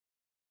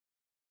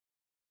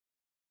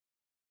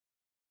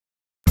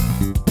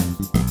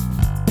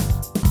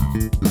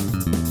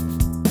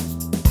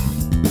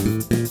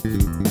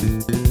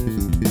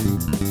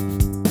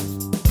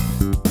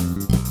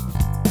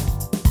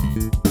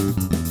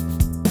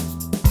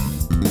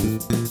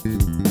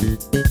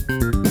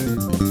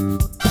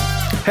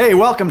Hey,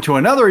 welcome to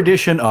another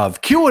edition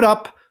of Cue It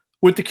Up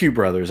with the Q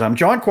Brothers. I'm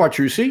John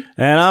Quattrucci.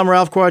 And I'm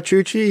Ralph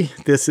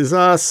Quattrucci. This is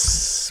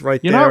us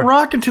right there. You're not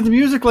rocking to the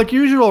music like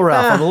usual,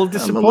 Ralph. I'm a little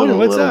disappointed.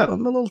 What's up?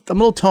 I'm a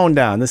little toned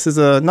down. This is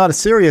not a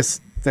serious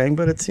thing,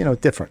 but it's,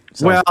 different.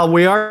 So. Well,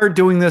 we are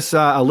doing this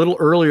a little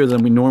earlier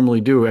than we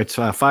normally do. It's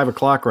 5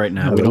 o'clock right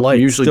now. We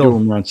usually do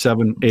them around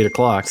 7, 8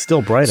 o'clock.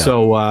 Still bright out.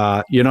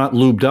 So you're not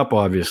lubed up,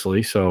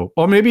 obviously. So,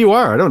 or maybe you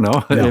are. I don't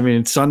know. No. I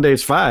mean,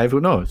 Sunday's 5. Who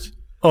knows?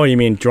 Oh, you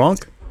mean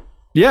drunk?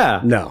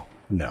 Yeah. No.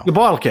 The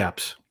bottle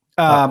caps.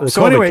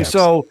 So anyway, caps.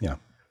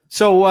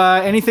 So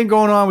anything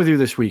going on with you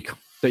this week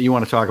that you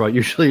want to talk about?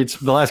 Usually it's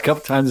the last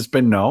couple times it's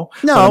been no.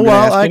 No,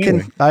 well,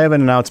 I have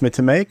an announcement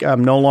to make.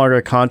 I'm no longer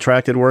a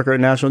contracted worker at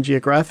National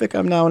Geographic.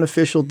 I'm now an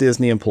official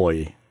Disney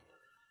employee.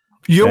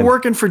 You're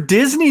working for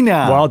Disney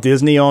now. Well,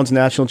 Disney owns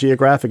National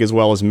Geographic as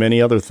well as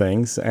many other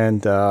things,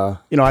 and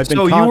I've been.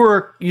 So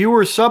you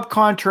were a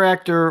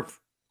subcontractor,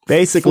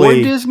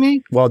 basically for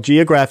Disney. Well,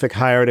 Geographic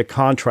hired a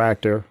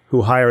contractor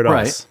who hired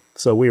us,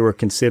 so we were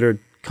considered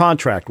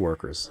contract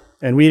workers,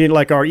 and we didn't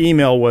like our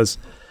email was.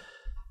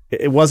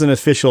 It wasn't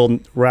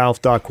official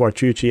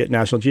Ralph.Quattrucci at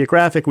National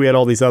Geographic. We had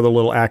all these other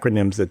little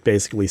acronyms that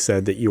basically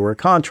said that you were a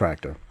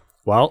contractor.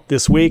 Well,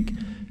 this week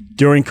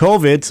during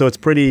COVID, so it's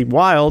pretty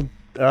wild.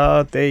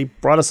 They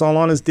brought us all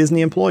on as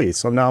Disney employees.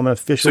 So now I'm an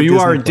official. So you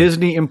are a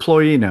Disney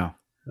employee now.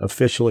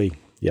 Officially,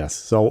 yes.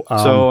 So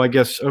I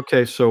guess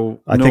okay.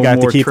 So I think I have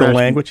to keep the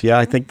language. Yeah,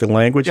 I think the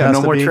language. Yeah, has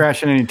no to more be.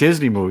 trash in any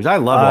Disney movies. I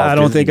love. I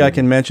don't think I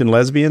can mention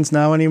lesbians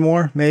now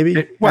anymore. Maybe.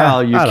 You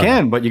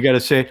can, but you got to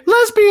say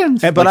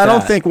lesbians. But I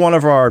don't think one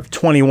of our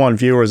 21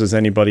 viewers is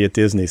anybody at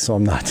Disney, so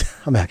I'm not.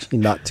 I'm actually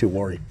not too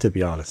worried, to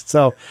be honest.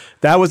 So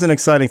that was an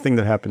exciting thing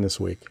that happened this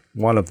week.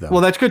 One of them.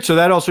 Well, that's good. So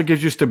that also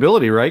gives you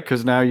stability, right?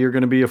 Because now you're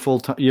going to be a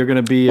full-time. You're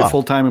going to be a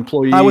full-time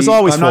employee. I was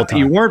always full-time.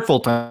 You weren't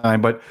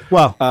full-time, but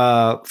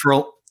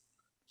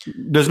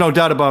there's no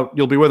doubt about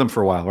you'll be with them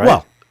for a while, right?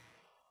 Well,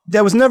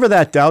 there was never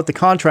that doubt. The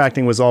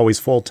contracting was always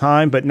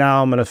full-time, but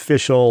now I'm an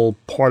official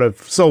part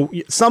of. So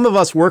some of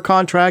us were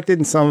contracted,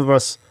 and some of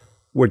us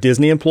were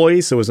Disney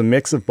employees. So it was a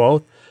mix of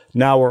both.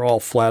 Now we're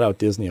all flat-out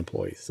Disney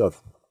employees.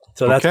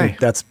 So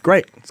that's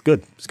great. It's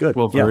good. It's good.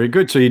 Well, very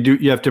good. So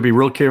you have to be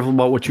real careful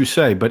about what you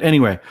say. But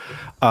anyway,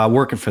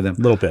 working for them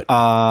a little bit.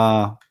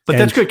 But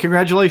that's good.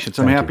 Congratulations.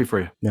 I'm happy for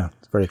you. Yeah,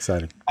 it's very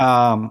exciting.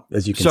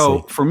 As you can see.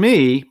 So for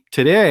me,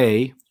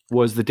 today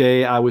was the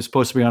day I was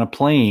supposed to be on a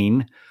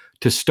plane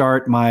to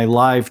start my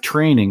live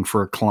training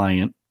for a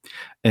client,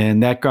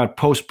 and that got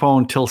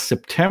postponed till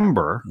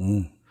September.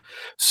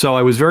 So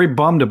I was very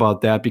bummed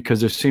about that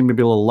because there seemed to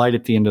be a little light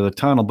at the end of the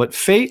tunnel. But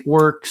fate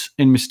works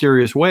in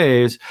mysterious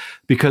ways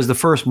because the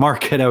first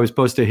market I was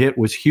supposed to hit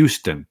was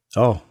Houston.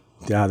 Oh,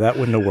 yeah, that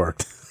wouldn't have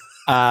worked.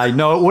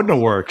 No, it wouldn't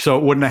have worked. So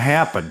it wouldn't have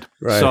happened.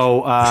 Right.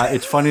 So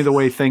it's funny the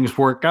way things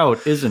work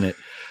out, isn't it?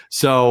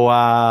 So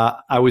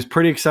I was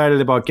pretty excited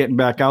about getting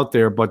back out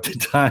there, but the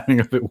timing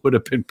of it would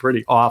have been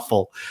pretty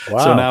awful.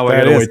 Wow, so now I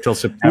got to wait till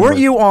September. Weren't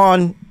you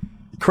on,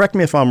 correct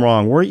me if I'm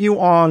wrong, weren't you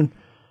on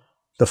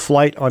the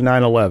flight on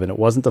 9/11? It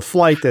wasn't the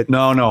flight that...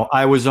 No,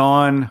 I was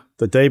on...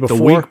 The day before?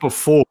 The week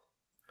before,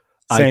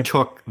 I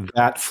took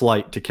that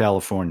flight to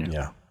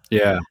California.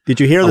 Yeah. Did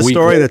you hear the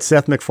story that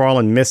Seth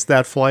MacFarlane missed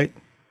that flight?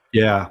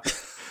 Yeah.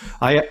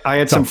 I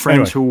had some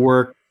friends who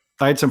worked...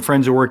 I had some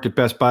friends who worked at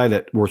Best Buy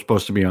that were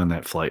supposed to be on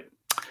that flight.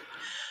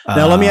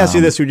 Now, let me ask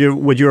you this.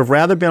 Would you have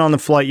rather been on the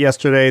flight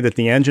yesterday that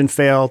the engine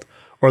failed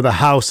or the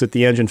house that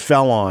the engine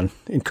fell on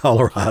in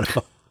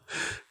Colorado?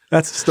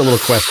 That's just a little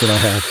question I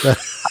have.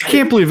 I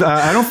can't believe,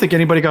 I don't think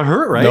anybody got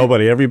hurt, right?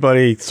 Nobody.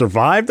 Everybody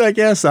survived, I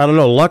guess. I don't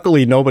know.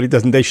 Luckily, nobody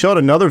doesn't. They showed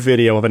another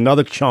video of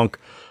another chunk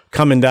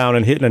coming down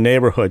and hitting a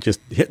neighborhood, just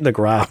hitting the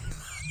ground.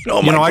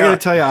 I got to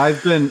tell you,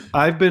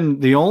 I've been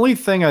the only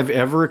thing I've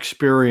ever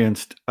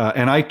experienced,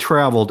 and I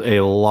traveled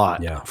a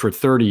lot for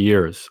 30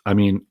 years. I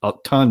mean,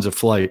 tons of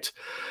flights.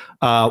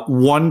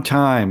 One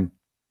time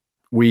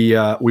we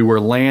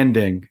were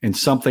landing and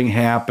something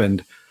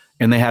happened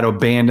and they had to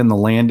abandon the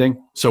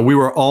landing. So we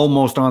were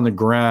almost on the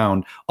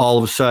ground. All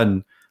of a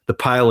sudden the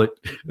pilot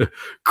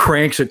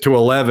cranks it to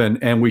 11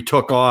 and we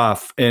took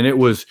off, and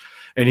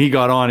he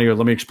got on here.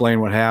 Let me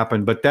explain what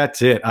happened, but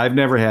that's it. I've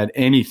never had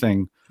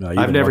anything. No,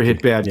 I've never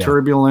hit bad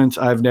turbulence.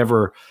 I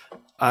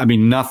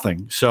mean,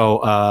 nothing. So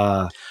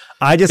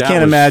I just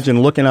can't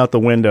imagine looking out the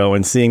window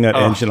and seeing that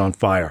engine on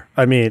fire.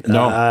 I mean,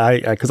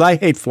 because I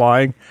hate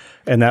flying,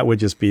 and that would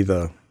just be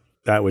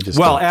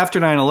well, after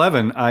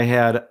 9/11, I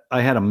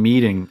had a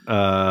meeting.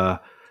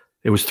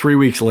 It was 3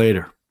 weeks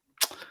later,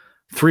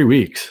 3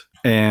 weeks.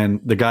 And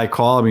the guy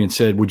called me and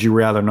said, would you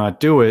rather not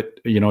do it?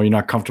 You're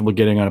not comfortable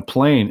getting on a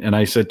plane. And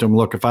I said to him,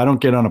 look, if I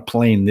don't get on a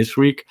plane this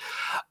week,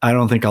 I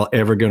don't think I'll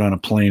ever get on a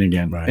plane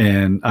again. Right.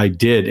 And I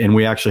did. And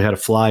we actually had to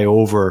fly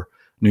over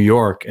New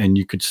York, and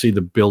you could see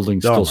the building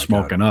still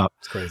smoking up.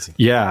 It's crazy.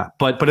 Yeah.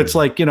 But it's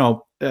like, you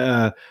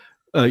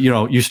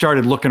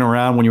started looking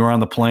around when you were on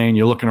the plane,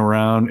 you're looking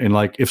around and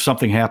like, if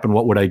something happened,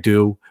 what would I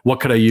do? What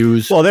could I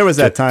use? Well, there was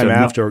that time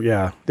after.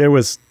 Yeah. There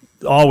was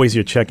always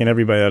you're checking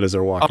everybody out as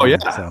they're walking. Oh yeah,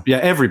 so. yeah,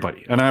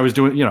 everybody. And I was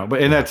doing,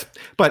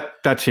 but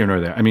that's here nor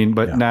there. I mean,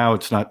 but now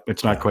it's not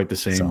quite the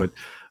same. So. But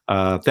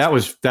that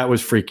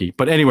was freaky.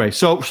 But anyway,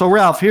 so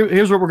Ralph,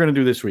 here's what we're going to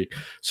do this week.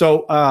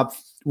 So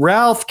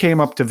Ralph came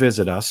up to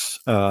visit us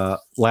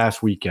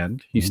last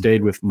weekend. He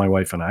stayed with my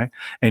wife and I,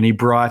 and he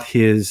brought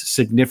his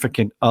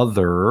significant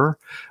other,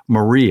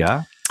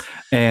 Maria.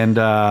 And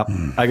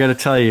I got to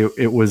tell you,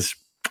 it was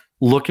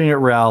looking at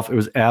Ralph. It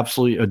was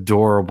absolutely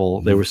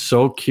adorable. They were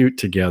so cute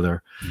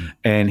together,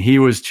 and he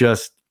was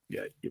just.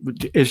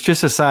 It's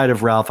just a side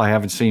of Ralph I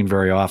haven't seen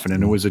very often,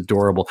 and it was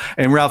adorable.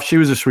 And Ralph, she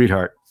was a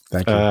sweetheart.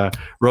 Thank you.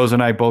 Rose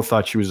and I both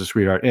thought she was a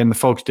sweetheart, and the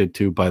folks did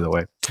too, by the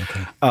way.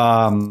 Okay.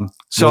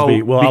 So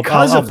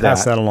because I'll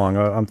pass that along.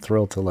 I'm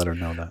thrilled to let her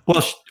know that.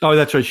 Well,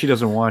 that's right. She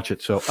doesn't watch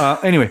it. So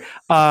anyway,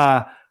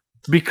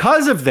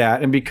 because of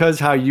that, and because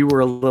how you were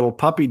a little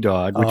puppy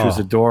dog, which was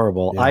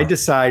adorable, I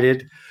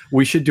decided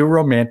we should do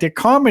romantic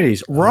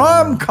comedies,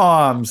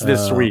 RomComs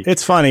this week.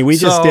 It's funny. We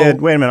just did,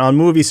 wait a minute, on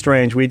Movie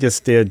Strange, we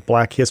just did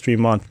Black History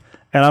Month.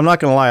 And I'm not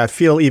going to lie, I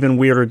feel even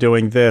weirder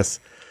doing this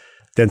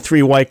than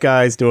three white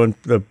guys doing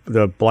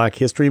the Black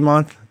History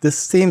Month. This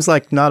seems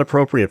like not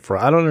appropriate for,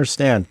 I don't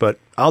understand, but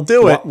I'll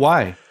do it.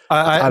 Why?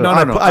 I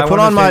put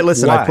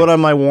on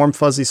my warm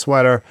fuzzy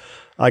sweater.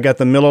 I got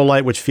the Miller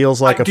Lite, which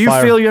feels like a fire. Do you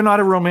feel you're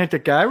not a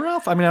romantic guy,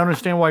 Ralph? I mean, I don't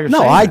understand why you're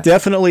saying that. No, I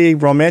definitely,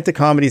 romantic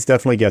comedies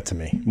definitely get to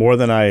me more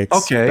than I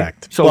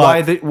expect. Okay. So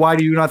why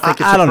do you not think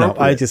it's appropriate? I don't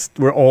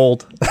know. We're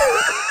old.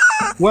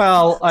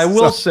 Well, I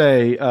will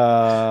say,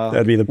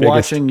 that'd be the biggest.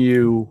 Watching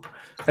you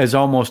as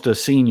almost a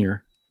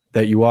senior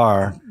that you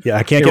are. Yeah,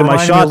 I can't get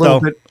my shot,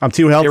 though. I'm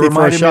too healthy for a shot. It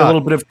reminded me a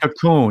little bit of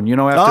Cocoon,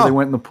 after they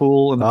went in the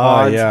pool and the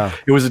pods. Yeah.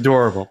 It was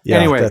adorable. Yeah,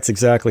 anyway, that's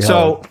exactly how.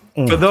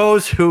 So for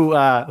those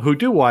who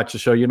do watch the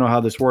show, you know how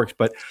this works,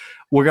 but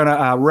we're going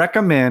to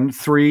recommend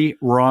 3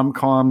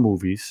 rom-com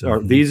movies.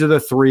 Or these are the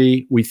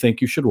 3 we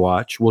think you should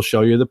watch. We'll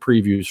show you the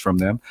previews from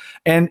them.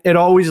 And it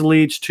always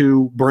leads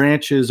to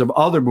branches of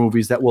other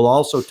movies that we'll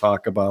also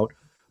talk about.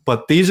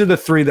 But these are the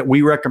 3 that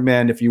we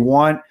recommend. If you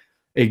want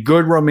a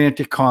good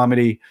romantic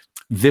comedy,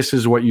 this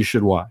is what you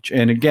should watch.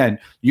 And again,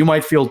 you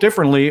might feel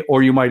differently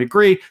or you might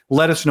agree.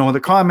 Let us know in the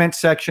comments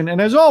section.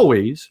 And as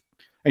always,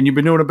 and you've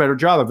been doing a better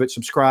job of it,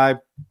 subscribe,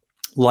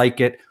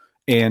 like it,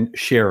 and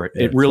share it.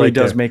 It really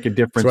does make a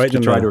difference to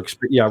try to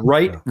experience. Yeah,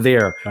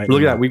 there.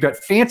 Look at that. We've got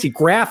fancy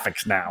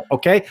graphics now.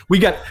 Okay, we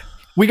got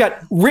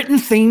written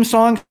theme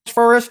songs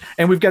for us,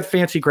 and we've got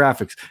fancy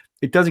graphics.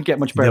 It doesn't get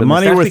much better. The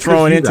money we're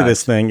throwing into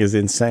this thing is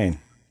insane.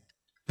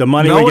 The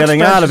money we're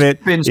getting out of it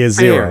is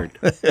zero.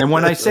 And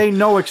when I say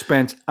no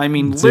expense, I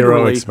mean zero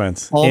literally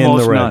expense.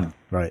 Almost none.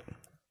 Right.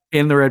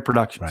 In the Red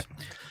Productions. Right.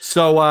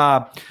 So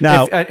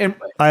now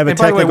I have a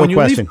technical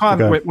question.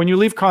 When you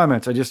leave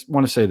comments, I just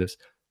want to say this.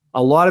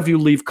 A lot of you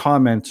leave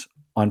comments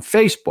on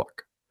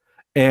Facebook.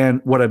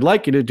 And what I'd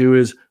like you to do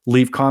is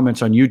leave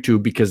comments on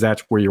YouTube because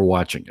that's where you're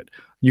watching it.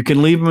 You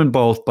can leave them in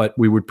both, but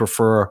we would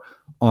prefer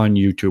on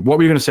YouTube. What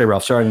were you going to say,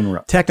 Ralph? Sorry to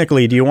interrupt.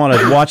 Technically, do you want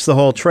to watch the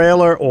whole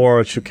trailer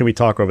or can we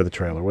talk over the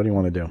trailer? What do you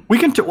want to do? We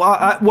can.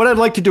 What I'd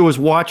like to do is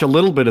watch a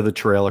little bit of the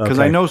trailer because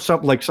I know some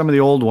of the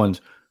old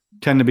ones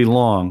tend to be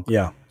long.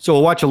 Yeah. So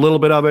we'll watch a little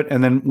bit of it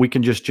and then we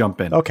can just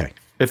jump in. Okay.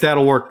 If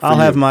that'll work for I'll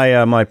you.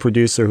 have my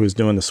producer who's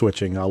doing the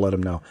switching. I'll let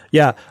him know.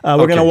 Yeah,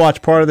 we're going to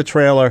watch part of the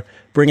trailer,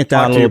 bring it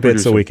down a little bit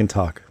so we can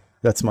talk.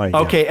 That's my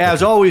Okay,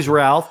 as always,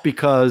 Ralph,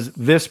 because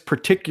this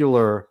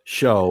particular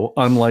show,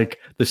 unlike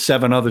the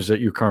 7 others that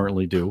you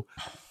currently do,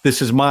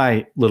 this is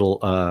my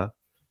little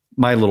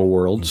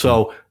world.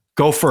 So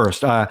go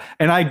first. And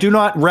I do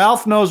not,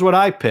 Ralph knows what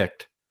I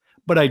picked,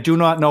 but I do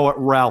not know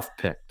what Ralph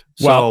picked.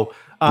 So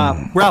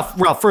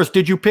Ralph, first,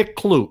 did you pick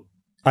Klute?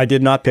 I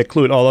did not pick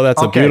Klute, although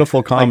that's a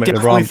beautiful comment. I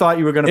definitely thought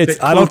you were going to pick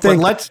Klute. I don't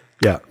think,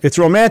 it's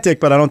romantic,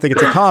 but I don't think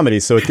it's a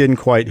comedy, so it didn't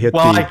quite hit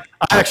I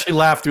actually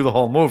laughed through the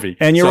whole movie.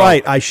 And you're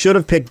right. I should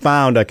have picked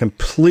Bound. I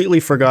completely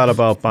forgot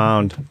about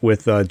Bound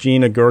with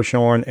Gina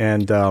Gershon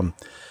and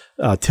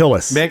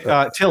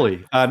Tillis.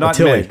 Tilly, not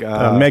Tilly.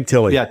 Meg. Meg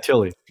Tilly. Yeah,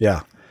 Tilly.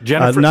 Yeah.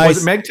 Jennifer,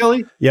 was it Meg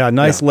Tilly? Yeah,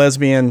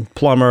 lesbian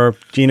plumber.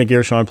 Gina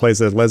Gershon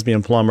plays a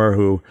lesbian plumber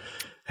who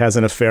has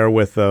an affair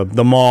with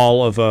the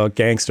mall of a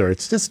gangster.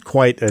 It's just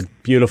quite a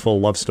beautiful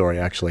love story,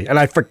 actually. And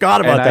I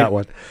forgot about that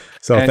one.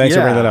 So thanks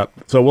for bringing that up.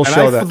 So we'll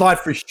show that. I thought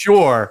for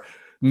sure,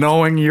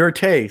 knowing your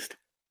taste,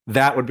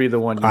 that would be the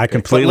one you I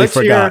completely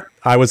forgot.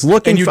 I was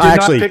looking for,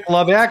 actually. You did not pick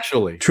Love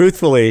Actually.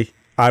 Truthfully,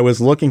 I was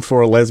looking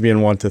for a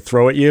lesbian one to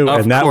throw at you,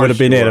 and that would have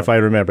been it if I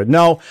remembered.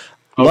 No,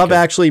 Love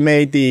Actually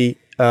made the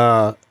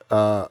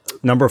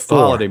number 4.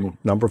 Holiday movie.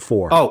 Number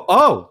 4.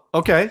 Oh,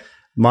 okay.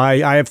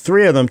 I have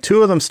 3 of them.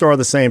 2 of them star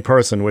the same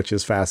person, which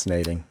is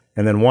fascinating.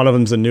 And then one of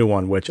them's a new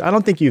one, which I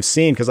don't think you've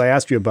seen because I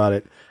asked you about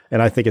it,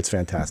 and I think it's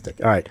fantastic.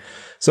 All right.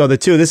 So the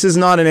 2, this is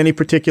not in any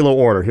particular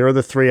order. Here are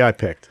the 3 I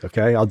picked.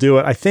 Okay. I'll do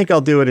it. I think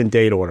I'll do it in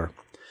date order.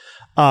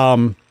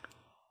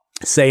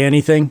 Say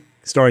Anything,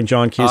 starring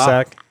John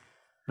Cusack.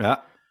 Yeah.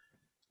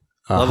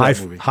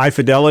 High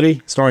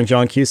Fidelity, starring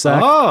John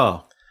Cusack.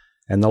 Oh.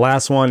 And the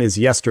last one is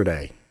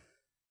Yesterday.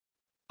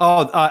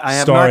 Oh, I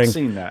have not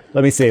seen that.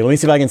 Let me see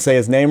if I can say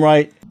his name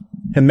right.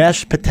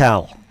 Himesh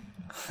Patel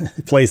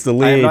plays the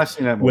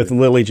lead with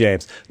Lily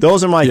James.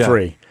 Those are my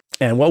three.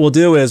 And what we'll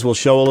do is we'll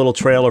show a little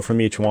trailer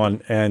from each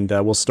one, and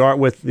we'll start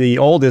with the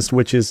oldest,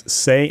 which is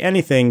Say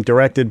Anything,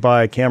 directed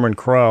by Cameron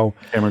Crowe.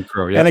 Cameron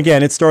Crowe, yeah. And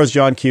again, it stars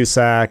John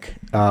Cusack,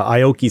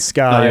 Aoki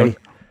Sky,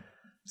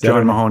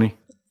 John Mahoney.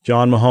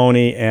 John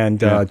Mahoney, and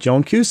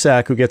Joan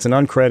Cusack, who gets an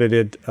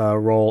uncredited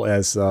role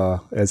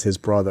as his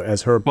brother,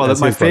 as her. Well,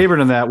 my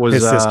favorite in that was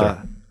his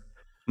sister.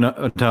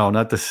 No,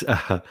 not this.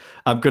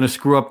 I'm going to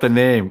screw up the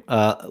name.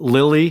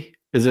 Lily.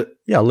 Is it?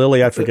 Yeah,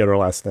 Lily. I forget her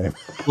last name.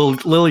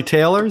 Lily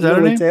Taylor. Is that her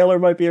name? Lily Taylor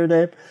might be her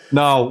name.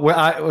 No,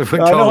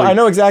 I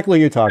know exactly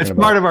who you're talking about.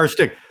 It's part of our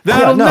stick.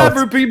 That'll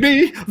never be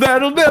me.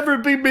 That'll never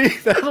be me.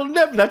 That'll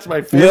never. That's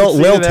my favorite.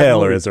 Lil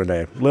Taylor is her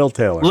name. Lil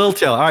Taylor. Lil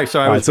Taylor. All right.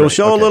 Sorry. All right, so we'll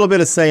show a little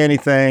bit of Say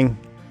Anything.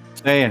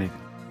 Say Anything.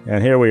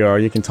 And here we are.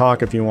 You can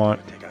talk if you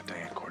want.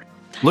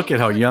 Look at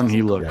how young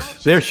he looks.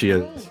 Yeah. There she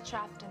is.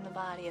 Trapped in the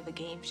body of a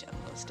game show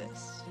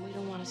hostess. We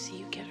don't want to see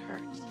you get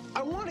hurt.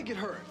 I want to get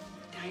hurt.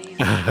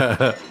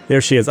 There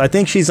she is. I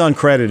think she's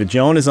uncredited.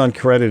 Joan is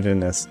uncredited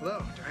in this.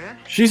 Hello, Diane?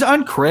 She's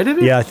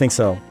uncredited? Yeah, I think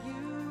so.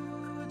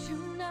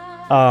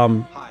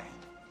 Hi,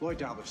 Lloyd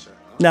Dalbert, sir.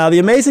 Now, the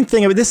amazing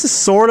thing of it, this is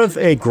sort of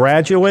a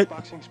Graduate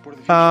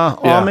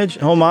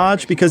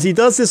homage, because he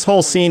does this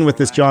whole scene with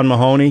this John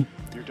Mahoney,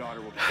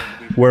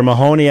 where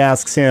Mahoney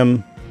asks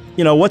him,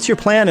 you know, what's your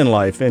plan in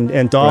life? And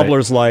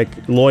Dobler's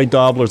Lloyd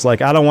Dobler's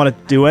like, I don't want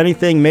to do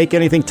anything, make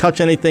anything,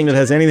 touch anything that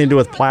has anything to do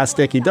with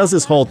plastic. He does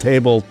this whole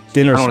table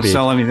dinner speech. I don't want to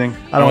sell anything.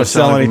 I don't want to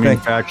sell anything.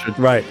 Manufactured.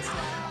 Right.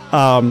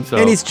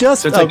 And he's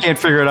just... Since I can't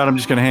figure it out, I'm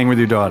just going to hang with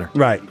your daughter.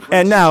 Right.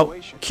 And now,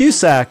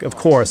 Cusack, of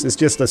course, is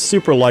just a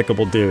super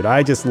likable dude.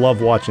 I just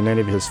love watching any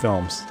of his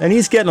films. And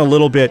he's getting a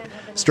little bit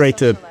straight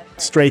to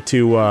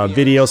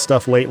video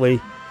stuff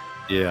lately.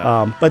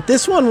 Yeah. But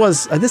this one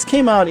was... this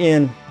came out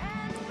in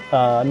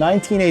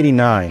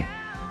 1989.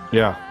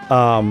 Yeah.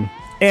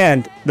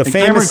 And the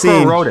famous scene...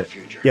 Cameron Crowe wrote it.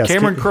 Yes.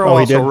 Cameron Crowe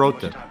also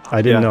wrote it.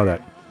 I didn't know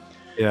that.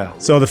 Yeah.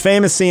 So the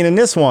famous scene in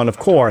this one, of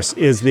course,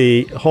 is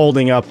the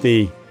holding up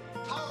the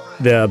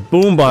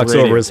boombox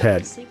over his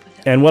head.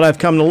 And what I've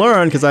come to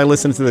learn, because I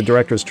listened to the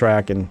director's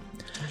track, and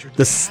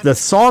the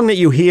song that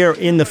you hear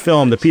in the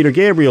film, the Peter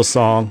Gabriel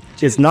song,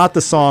 is not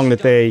the song that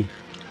they...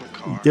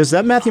 Is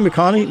that Matthew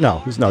McConaughey?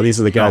 No, these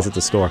are the guys at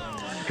the store.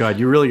 God,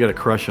 you really got a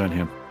crush on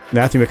him.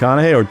 Matthew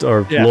McConaughey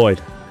or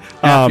Lloyd?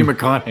 Matthew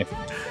McConaughey.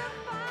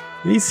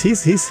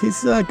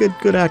 He's a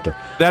good actor.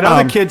 That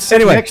other kid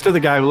sitting next to the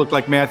guy who looked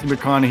like Matthew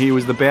McConaughey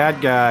was the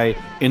bad guy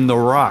in The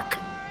Rock.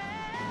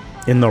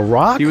 In The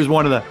Rock? He was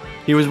one of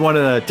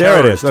the There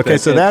it is. Okay,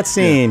 so that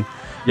scene,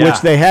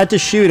 which they had to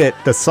shoot it,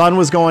 the sun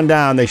was going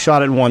down, they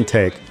shot it in one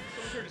take.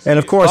 And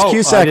of course,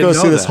 Cusack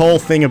goes through this whole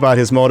thing about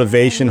his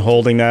motivation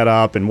holding that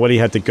up and what he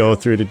had to go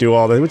through to do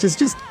all that, which is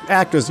just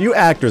actors. You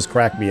actors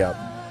crack me up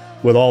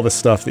with all the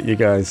stuff that you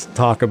guys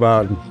talk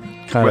about. And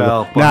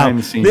now,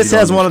 this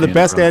has one of the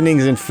best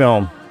endings in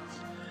film,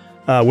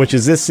 which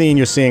is this scene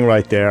you're seeing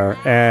right there.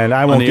 And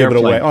I won't give it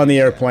away. On the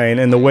airplane.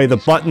 And the way the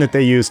button that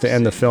they use to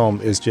end the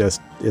film is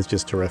just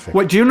terrific.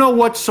 Wait, do you know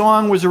what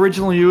song was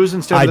originally used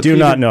instead of I do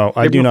not know.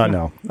 I do not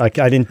know. I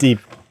didn't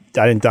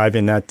dive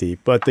in that deep.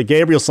 But the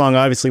Gabriel song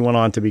obviously went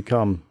on to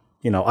become,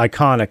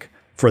 iconic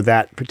for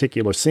that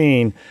particular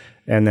scene.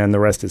 And then the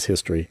rest is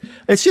history.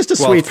 It's just a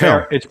sweet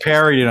film. It's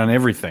parodied on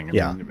everything.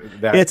 Yeah,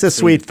 it's a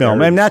sweet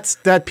film, and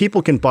that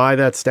people can buy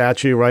that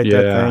statue, right?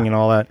 Yeah. That thing and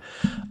all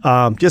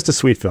that. Just a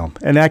sweet film,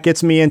 and that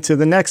gets me into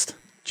the next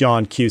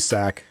John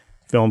Cusack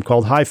film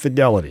called High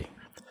Fidelity,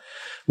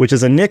 which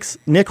is a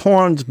Nick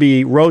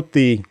Hornsby wrote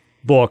the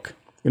book,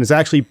 and it's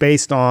actually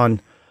based on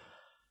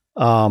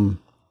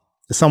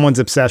someone's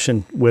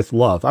obsession with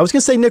love. I was going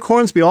to say Nick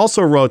Hornsby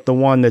also wrote the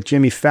one that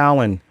Jimmy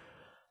Fallon.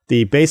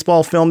 The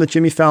baseball film that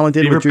Jimmy Fallon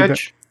did with Drew.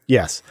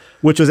 Yes,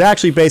 which was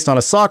actually based on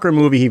a soccer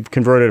movie. He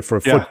converted it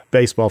for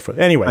baseball.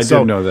 Anyway, I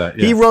didn't know that.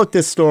 Yeah. He wrote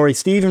this story.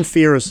 Stephen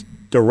Frears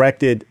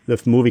directed the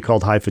movie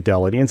called High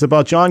Fidelity. And it's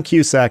about John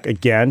Cusack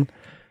again.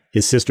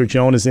 His sister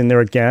Joan is in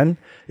there again.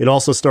 It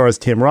also stars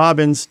Tim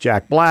Robbins,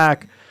 Jack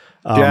Black.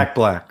 Jack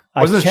Black.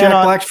 Wasn't this Jack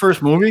Black's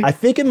first movie? I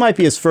think it might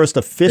be his first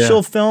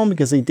official film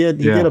because he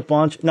did a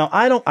bunch. Now,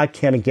 I'm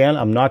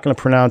not going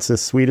to pronounce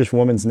this Swedish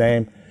woman's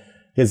name.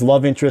 His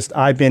love interest,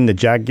 I've been to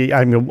Jaggi.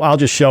 I mean, I'll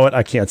just show it.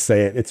 I can't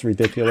say it. It's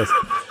ridiculous.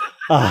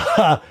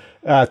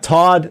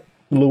 Todd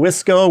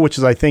Lewisco, which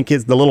is, I think,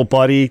 is the little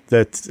buddy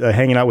that's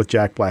hanging out with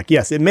Jack Black.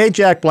 Yes, it made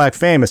Jack Black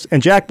famous.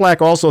 And Jack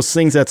Black also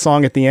sings that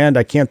song at the end.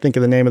 I can't think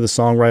of the name of the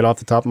song right off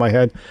the top of my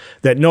head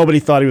that nobody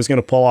thought he was going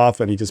to pull off,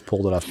 and he just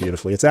pulled it off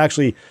beautifully. It's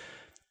actually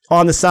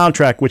on the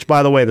soundtrack, which,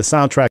 by the way, the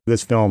soundtrack of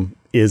this film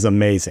is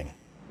amazing.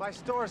 My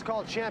store is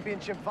called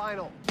Championship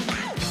Vinyl.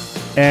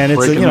 And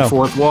it's breaking the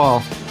fourth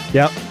wall.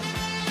 Yep.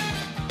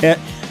 And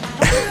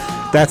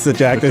that's the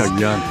Jack. Look how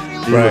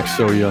young. He looks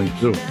so young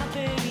too.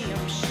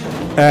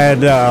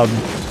 And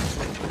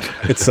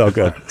It's so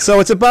good. So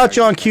it's about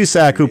John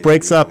Cusack, who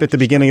breaks up at the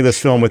beginning of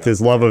this film with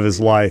his love of his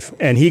life.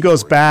 And he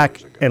goes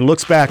back and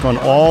looks back on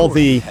all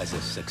the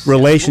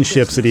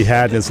relationships that he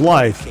had in his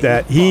life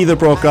that he either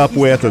broke up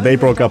with or they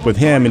broke up with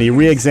him, and he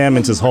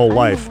re-examines his whole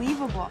life.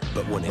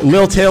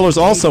 Lil Taylor's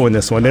also in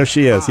this one. There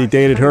she is. He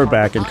dated her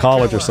back in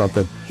college or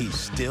something.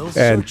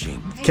 And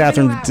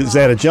Catherine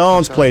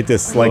Zeta-Jones played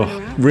this like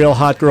real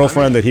hot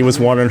girlfriend that he was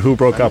wondering who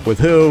broke up with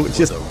who.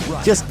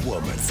 Just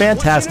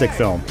fantastic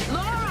film.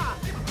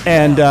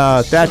 And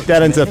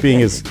that ends up being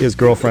his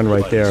girlfriend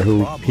right there,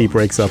 who he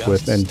breaks up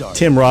with. And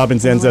Tim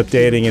Robbins ends up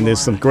dating, and there's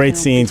some great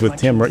scenes with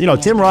Tim. You know,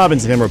 Tim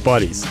Robbins and him are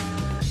buddies.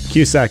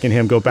 Cusack and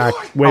him go back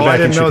way back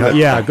in Chicago.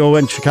 Yeah, go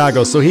in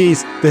Chicago. So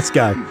he's this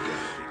guy.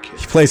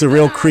 He plays a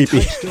real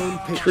creepy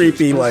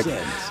like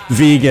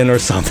vegan or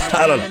something.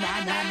 I don't know.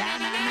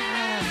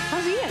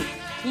 How's Ian?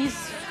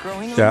 He's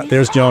growing. Yeah,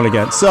 there's Joan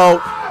again.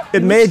 So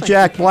it made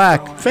Jack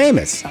Black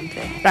famous.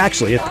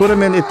 Actually, it put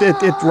him in.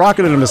 It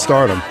rocketed him to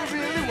stardom.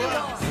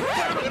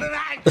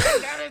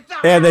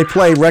 And they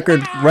play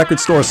record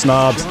store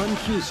snobs.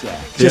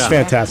 Just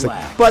fantastic.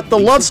 But the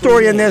love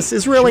story in this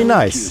is really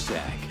nice.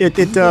 It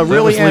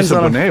really ends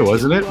on Lisa Bonet,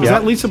 wasn't it? Was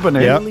that Lisa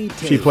Bonet? Yep.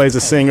 She plays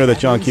a singer that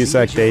John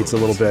Cusack dates a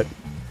little bit.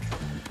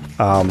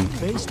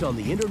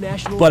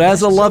 But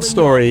as a love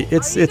story,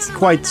 it's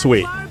quite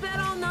sweet.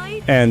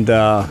 And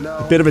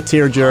a bit of a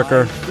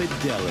tearjerker.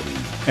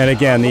 And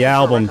again, the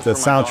album, the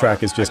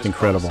soundtrack is just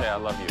incredible.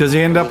 Does he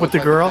end up with the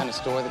girl?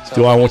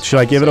 Should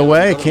I give it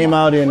away? It came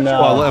out in...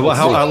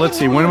 let's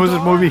see. When was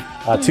this movie?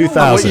 2000.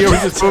 What year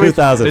was this movie?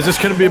 2000. Is this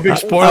going to be a big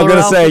spoiler? I'm going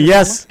to say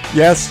yes,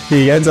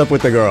 he ends up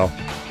with the girl.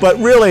 But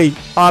really,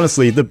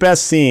 honestly, the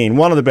best scene,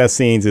 one of the best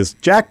scenes is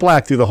Jack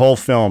Black through the whole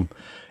film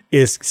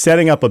is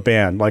setting up a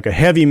band, like a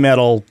heavy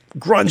metal,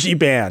 grungy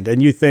band.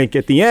 And you think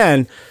at the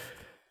end,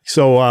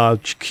 so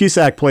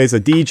Cusack plays a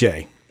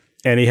DJ.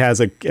 And he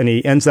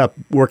ends up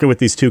working with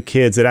these two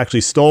kids that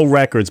actually stole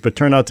records but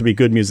turned out to be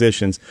good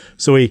musicians.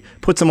 So he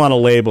puts them on a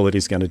label that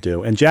he's going to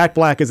do. And Jack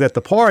Black is at the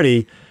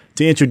party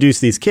to introduce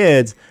these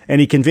kids,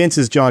 and he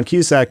convinces John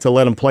Cusack to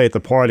let him play at the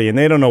party, and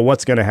they don't know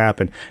what's going to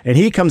happen. And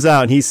he comes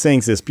out and he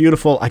sings this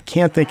beautiful, I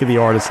can't think of the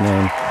artist's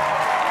name.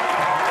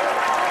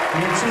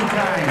 You're too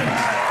kind.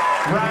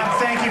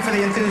 Rob, thank you for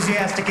the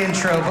enthusiastic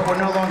intro, but we're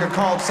no longer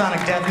called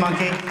Sonic Death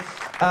Monkey.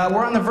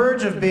 We're on the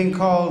verge of being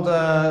called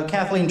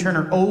Kathleen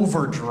Turner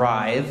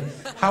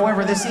Overdrive.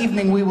 However, this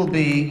evening we will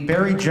be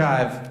Barry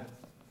Jive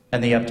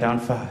and the Uptown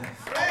Five.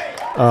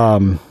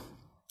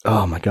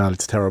 Oh my God,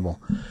 it's terrible.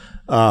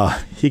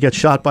 He got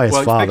shot by his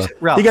father.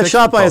 He got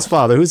shot by his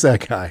father. Who's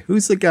that guy?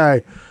 Who's the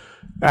guy?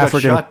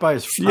 African. Got shot by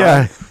his father.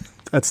 Yeah,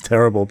 that's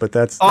terrible. But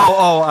that's.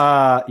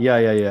 Yeah.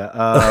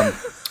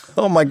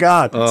 Oh my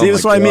God! See,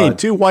 that's what I mean.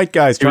 Two white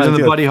guys. He was in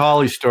the Buddy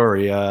Holly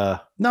story.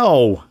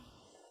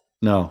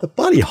 No. The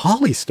Buddy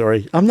Holly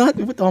story. I'm not.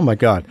 Oh my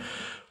God.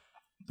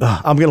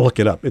 I'm gonna look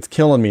it up. It's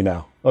killing me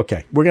now.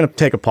 Okay, we're gonna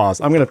take a pause.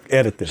 I'm gonna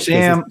edit this.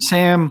 Sam.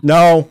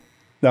 No,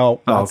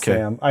 not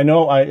Sam. I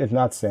know. It's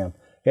not Sam.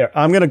 Here,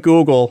 I'm gonna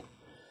Google.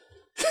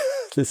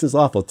 This is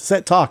awful.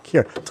 Talk.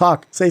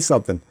 Say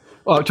something.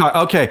 Oh, talk.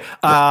 Okay.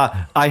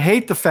 I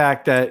hate the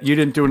fact that you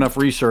didn't do enough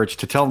research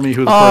to tell me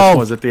who the person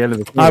was at the end of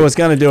the movie. I was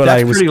gonna do it.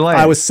 That's pretty lame.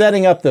 I was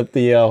setting up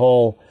the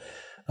whole.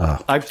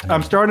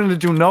 I'm starting to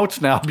do notes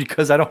now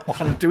because I don't want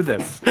to do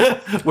this.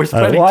 We're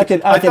spending. I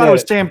thought it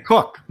was Sam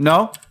Cooke.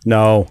 No,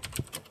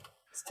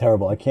 it's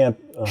terrible. I can't.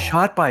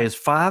 Shot by his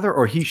father,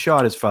 or he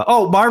shot his father?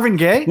 Oh, Marvin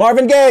Gaye.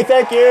 Marvin Gaye.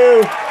 Thank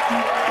you.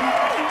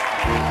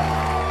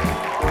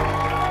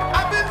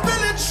 I've been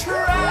really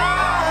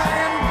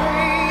trying,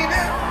 baby,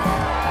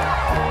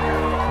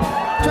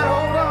 to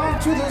hold on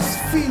to this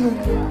feeling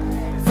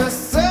for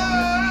so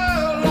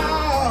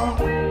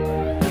long,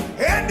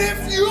 and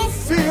if you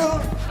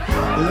feel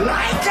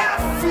like I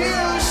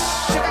feel,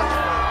 sugar,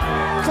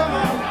 come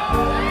on,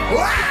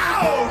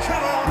 wow,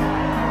 come on,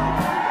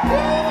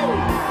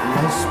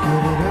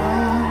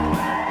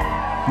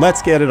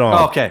 let's get it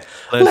on. Okay,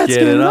 let's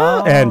get it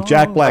on. And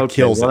Jack Black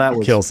kills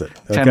it.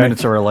 10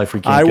 minutes of our life we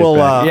can't I will.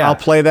 get back. I'll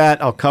play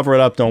that. I'll cover it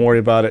up. Don't worry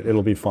about it.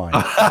 It'll be fine.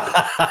 All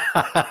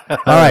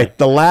right.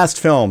 The last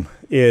film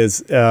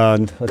is.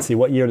 Let's see.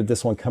 What year did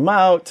this one come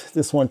out?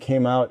 This one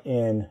came out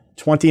in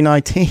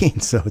 2019,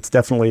 so it's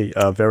definitely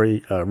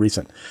very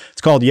recent.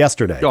 It's called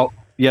Yesterday. Oh,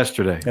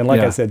 Yesterday. And like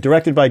I said,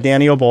 directed by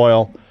Danny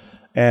O'Boyle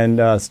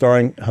and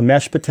starring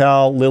Himesh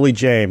Patel, Lily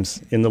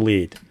James in the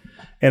lead.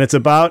 And it's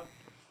about,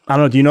 I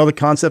don't know, do you know the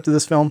concept of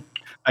this film?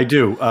 I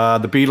do.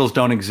 The Beatles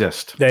don't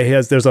exist.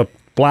 There's a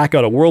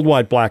blackout, a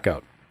worldwide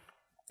blackout.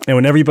 And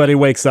when everybody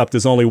wakes up,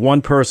 there's only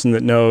one person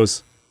that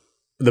knows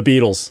the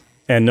Beatles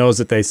and knows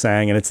that they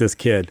sang, and it's this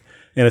kid.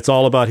 And it's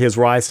all about his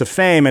rise to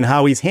fame and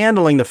how he's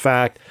handling the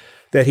fact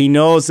that he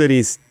knows that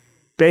he's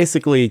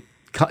basically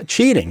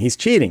cheating. He's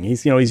cheating.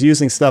 He's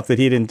using stuff that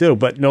he didn't do,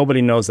 but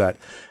nobody knows that.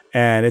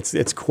 And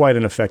it's quite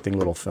an affecting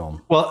little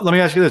film. Well, let me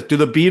ask you this. Do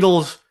the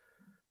Beatles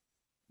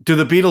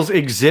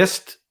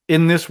exist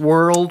in this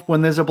world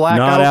when there's a blackout?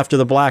 Not after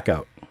the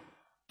blackout.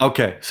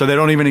 Okay, so they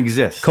don't even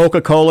exist.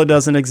 Coca-Cola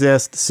doesn't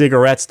exist.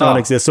 Cigarettes don't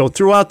exist. So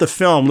throughout the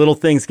film, little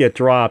things get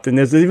dropped. And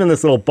there's even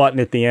this little button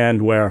at the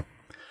end where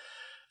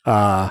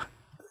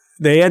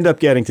they end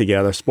up getting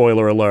together.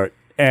 Spoiler alert.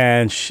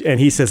 And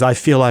he says, I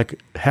feel like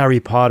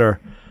Harry Potter.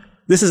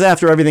 This is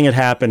after everything had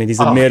happened, and he's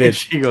admitted. And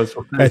she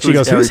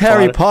goes, who's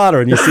Harry Potter?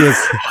 And you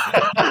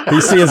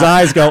see his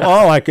eyes go,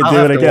 oh, I could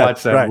do it again.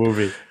 Watch that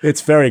movie.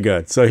 It's very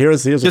good. So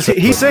here's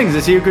he sings.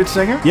 Is he a good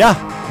singer? Yeah,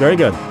 very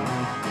good.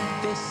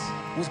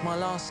 Was my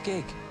last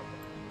gig.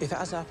 If it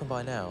has happened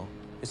by now,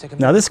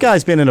 now this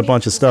guy's been in a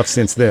bunch of stuff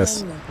since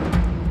this.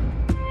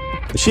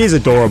 She's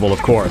adorable,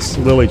 of course.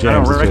 Lily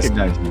James. I don't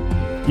recognize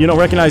her. You don't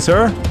recognize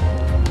her?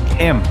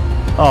 Him.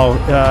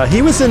 Oh,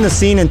 he was in the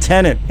scene in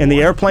Tenet, in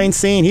the airplane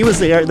scene. He was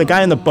the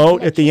guy in the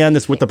boat at the end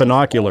that's with the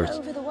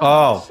binoculars.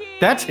 Oh,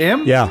 that's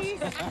him? Yeah.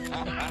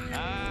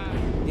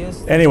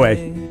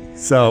 Anyway,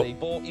 so. They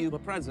bought you a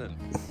present.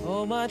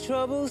 All my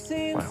troubles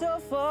seem so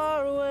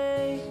far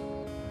away.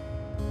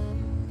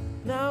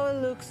 Now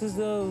it looks as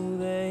though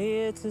they're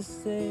here to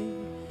stay.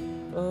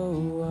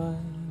 Oh, I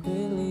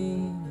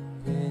believe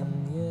in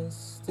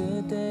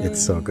yesterday.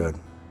 It's so good.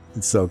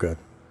 It's so good.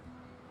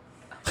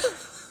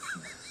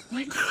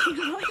 Why did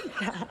you write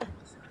that?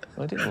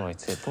 I didn't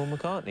write it. Paul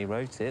McCartney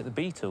wrote it. The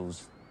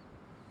Beatles.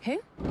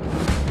 Who?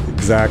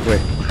 Exactly.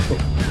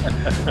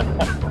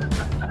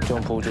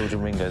 John, Paul, George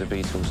and Ringo, the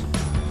Beatles.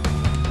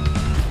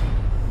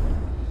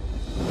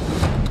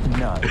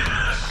 No.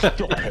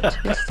 Stop it.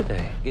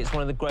 Yesterday. It's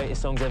one of the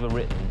greatest songs ever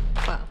written.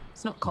 Well,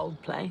 it's not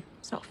Coldplay.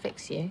 It's not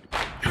Fix You.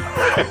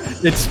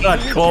 It's not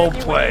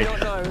Coldplay. I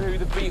don't know who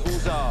the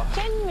Beatles are.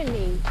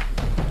 Generally.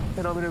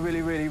 Then I'm in a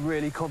really, really,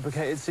 really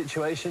complicated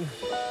situation.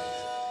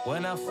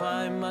 When I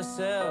find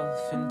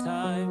myself in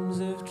times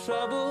of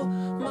trouble,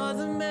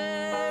 Mother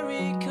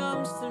Mary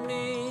comes to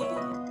me.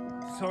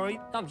 Sorry,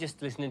 I'm just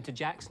listening to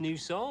Jack's new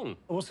song.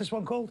 What's this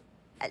one called?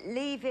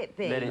 Leave it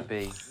be. Let it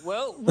be.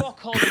 Well,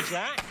 rock on,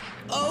 Jack.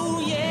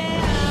 Oh,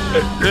 yeah.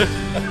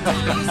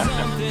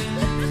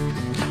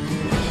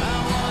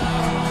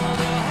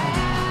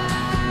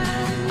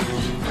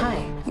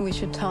 Hi, we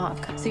should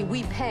talk. See,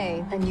 we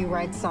pay and you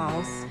write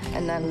songs,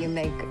 and then you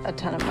make a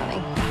ton of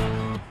money.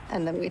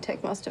 And then we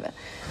take most of it.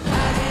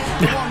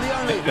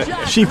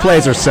 She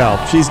plays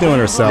herself. She's doing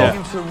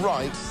herself. To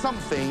write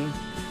something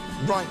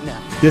right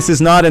now. This is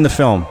not in the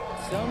film.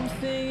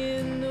 Something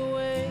in the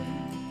way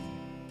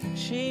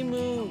she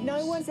moves.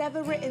 No one's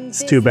ever written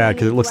It's too bad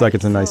because it looks like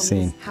it's a nice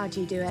scene. How do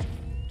you do it?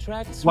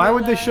 Why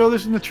would they show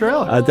this in the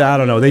trailer? I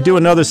don't know. They do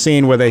another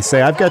scene where they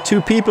say, I've got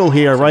two people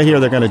here. Right here,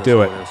 they're going to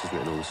do it.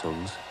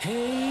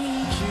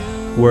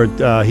 Where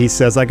he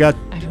says, I got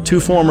two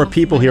former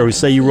people here who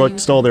say you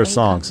stole their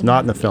songs.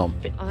 Not in the film.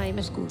 I'm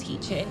a school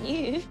teacher and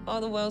you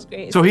are the world's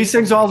greatest. So he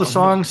sings all the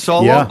songs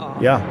solo? Yeah,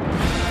 yeah.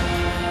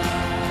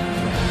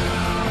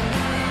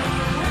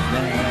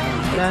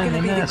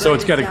 So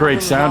it's got a great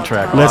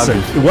soundtrack. Listen,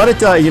 obviously. what it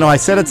does, I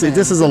said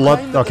this is a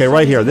love. Okay,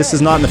 right here. This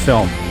is not in the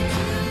film.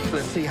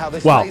 Let's see how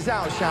this Wow. plays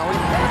out, shall we?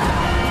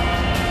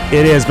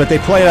 It is, but they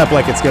play it up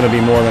like it's going to be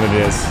more than it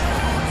is.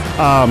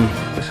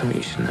 That's something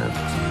you should know.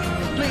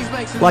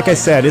 Like I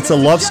said, it's a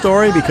love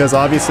story because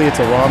obviously it's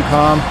a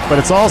rom-com, but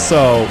it's a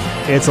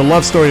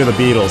love story to the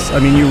Beatles. I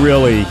mean,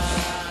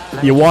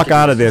 you walk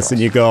out of this and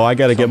you go, I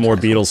got to get more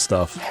Beatles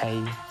stuff.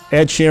 Hey.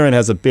 Ed Sheeran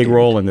has a big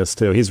role in this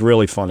too. He's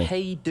really funny.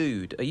 Hey,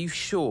 dude, are you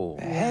sure?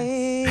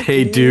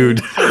 Hey,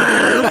 dude.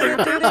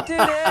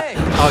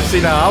 Oh,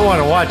 see, now I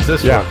want to watch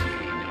this one.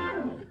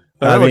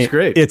 That looks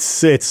great. It's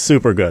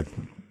super good.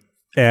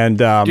 And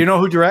do you know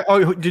who directed?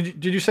 Oh,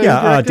 did you say?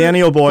 Yeah,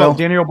 Danny O'Boyle. Oh,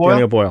 Danny O'Boyle.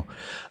 Danny O'Boyle.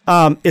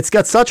 It's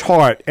got such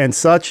heart and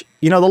such.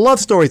 The love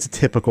story is a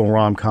typical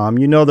rom-com.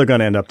 They're going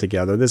to end up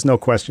together. There's no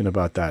question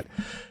about that.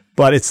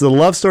 But it's the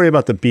love story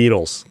about the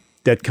Beatles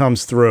that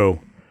comes through.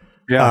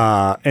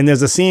 Yeah. And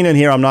there's a scene in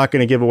here. I'm not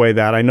going to give away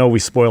that. I know we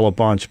spoil a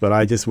bunch, but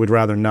I just would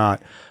rather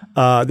not.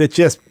 That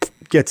just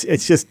gets.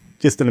 It's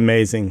just an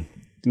amazing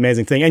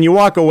thing. And you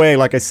walk away,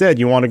 like I said,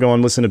 you want to go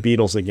and listen to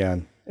Beatles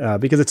again.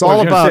 Because it's all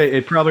about.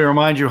 It probably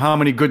reminds you how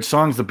many good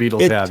songs the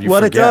Beatles have.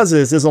 What it does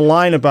is there's a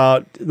line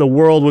about the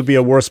world would be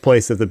a worse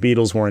place if the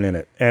Beatles weren't in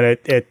it, and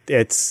it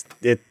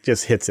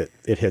just hits it.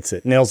 It hits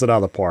it, nails it out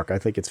of the park. I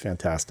think it's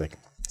fantastic.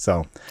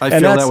 So I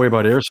feel that way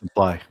about Air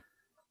Supply.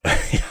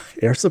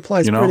 Air Supply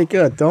is pretty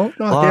good. Don't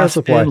knock Air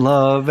Supply. Lost in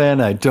love,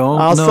 and I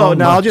don't know.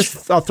 Now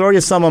I'll throw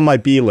you some on my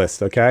B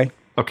list. Okay.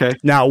 Okay.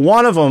 Now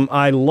one of them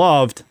I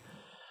loved.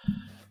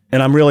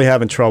 And I'm really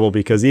having trouble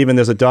because even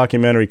there's a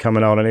documentary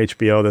coming out on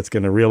HBO that's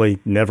going to really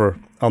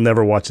I'll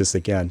never watch this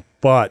again.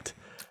 But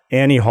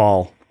Annie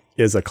Hall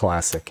is a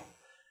classic.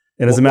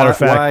 And as a matter of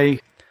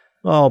fact,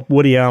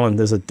 Woody Allen,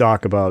 there's a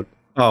doc about.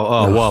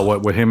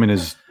 What with him and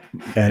his.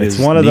 And it's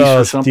one of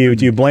those, do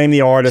you blame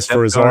the artist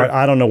for his art?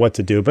 I don't know what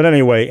to do. But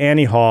anyway,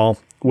 Annie Hall,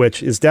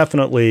 which is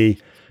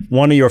definitely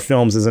one of your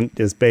films,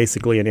 is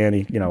basically an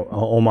Annie, a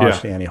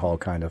homage to Annie Hall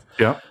kind of.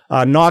 Yeah.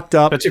 Knocked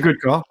Up. That's a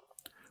good call.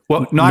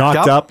 Well,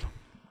 Knocked Up.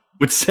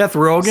 With Seth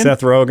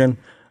Rogen?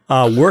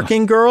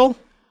 Working Girl.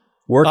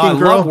 Working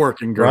Girl. I love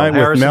Working Girl. Right,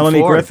 Harrison with Melanie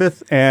Ford.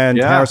 Griffith and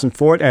Harrison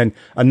Ford. And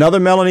another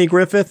Melanie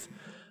Griffith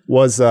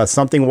was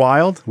Something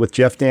Wild with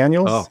Jeff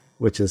Daniels,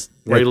 which is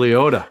Ray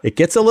Liotta. It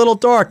gets a little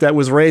dark. That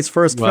was Ray's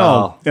first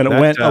film, and it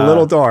went a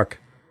little dark.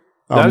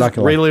 That was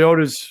Ray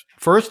Liotta's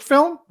first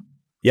film?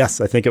 Yes,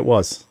 I think it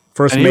was.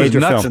 First and he major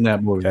was nuts film. in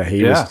that movie.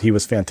 Yeah, he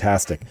was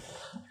fantastic.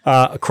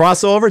 A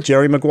crossover,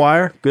 Jerry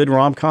Maguire, good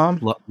rom-com.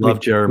 Love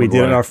Jerry Maguire. We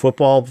did in our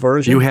football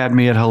version. You had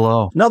me at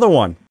hello. Another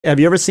one.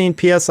 Have you ever seen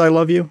P.S. I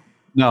Love You?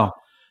 No.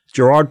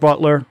 Gerard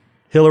Butler,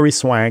 Hilary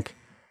Swank,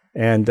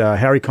 and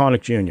Harry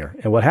Connick Jr.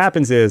 And what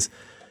happens is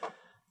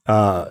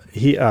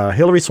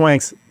Hilary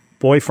Swank's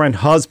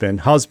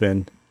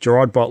husband,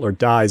 Gerard Butler,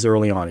 dies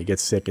early on. He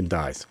gets sick and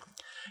dies.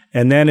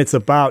 And then it's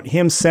about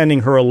him sending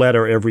her a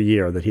letter every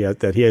year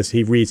that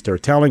he reads to her,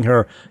 telling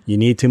her, you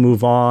need to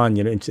move on.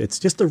 You know, it's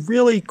just a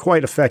really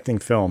quite affecting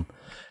film.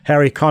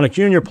 Harry Connick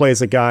Jr.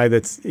 plays a guy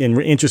that's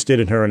interested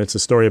in her, and it's a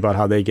story about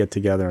how they get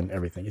together and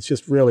everything. It's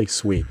just really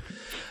sweet.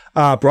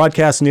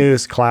 Broadcast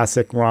news,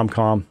 classic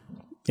rom-com,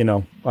 you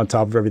know, on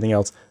top of everything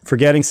else.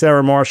 Forgetting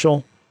Sarah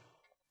Marshall.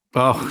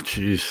 Oh,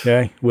 jeez.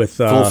 Okay, with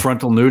full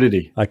frontal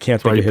nudity. I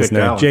can't think of his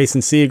name. Jason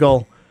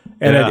Segel.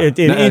 And it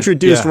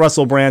introduced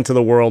Russell Brand to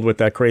the world with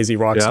that crazy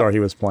rock star he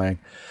was playing.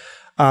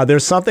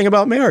 There's Something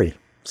About Mary.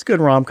 It's a good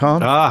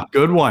rom-com. Ah,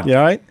 good one.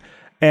 Yeah, right?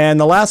 And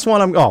the last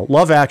one,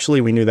 Love Actually,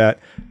 we knew that.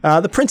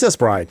 The Princess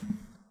Bride.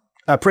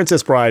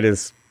 Princess Bride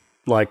is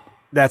like,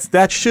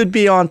 that should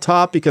be on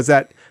top because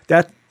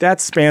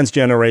that spans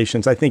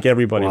generations. I think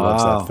everybody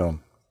loves that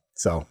film.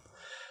 So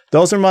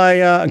those are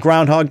my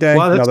Groundhog Day.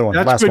 Well, another one.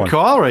 That's last a good one.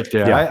 call right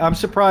there. Yeah. I'm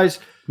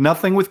surprised.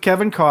 Nothing with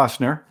Kevin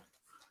Costner.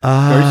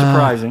 Very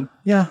surprising.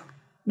 Yeah.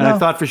 And I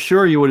thought for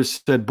sure you would have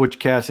said Butch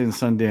Cassidy and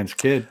Sundance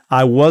Kid.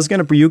 I was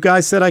going to, you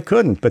guys said I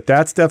couldn't, but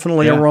that's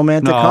definitely a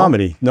romantic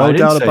comedy. No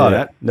doubt about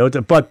it. No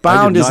doubt. But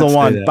Bound is the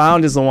one.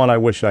 Bound is the one I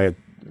wish I had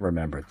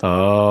remembered.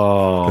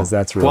 Oh. Because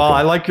that's really well, good.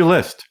 I like your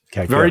list.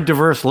 Okay, very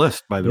diverse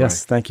list, by the way.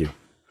 Yes, thank you.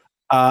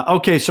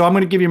 Okay, so I'm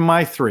going to give you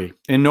my three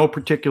in no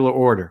particular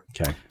order.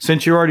 Okay.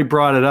 Since you already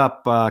brought it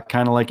up,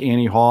 kind of like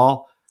Annie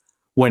Hall,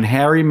 When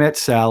Harry Met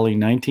Sally,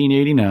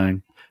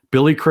 1989.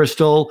 Billy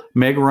Crystal,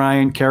 Meg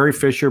Ryan, Carrie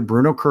Fisher,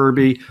 Bruno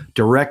Kirby,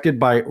 directed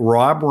by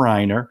Rob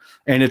Reiner.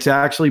 And it's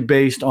actually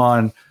based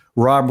on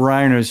Rob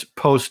Reiner's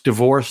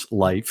post-divorce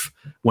life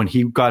when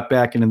he got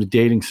back into the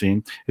dating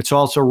scene. It's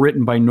also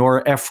written by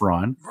Nora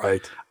Ephron.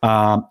 Right.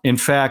 In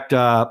fact,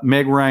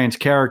 Meg Ryan's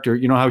character,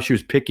 you know how she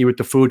was picky with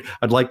the food?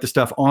 I'd like the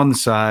stuff on the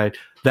side.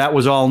 That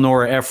was all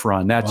Nora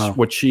Ephron. That's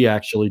what she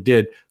actually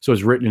did. So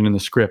it's written in the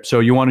script.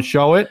 So you want to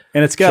show it?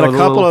 And it's got a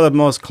couple of the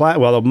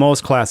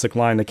most classic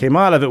line that came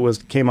out of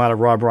it came out of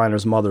Rob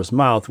Reiner's mother's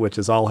mouth, which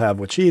is "I'll have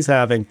what she's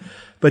having."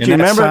 But and you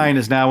that remember sign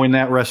is now in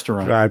that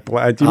restaurant.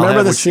 Right. Do you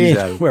remember the scene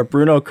where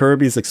Bruno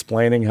Kirby's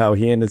explaining how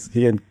he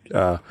and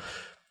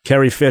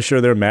Carrie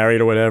Fisher, they're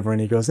married or whatever, and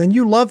he goes, "And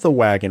you love the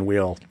wagon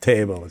wheel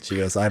table," and she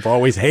goes, "I've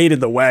always hated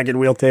the wagon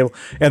wheel table."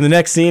 And the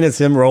next scene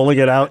is him rolling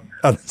it out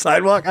on the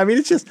sidewalk. I mean,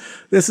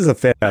 this is a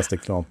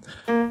fantastic film.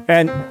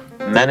 And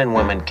men and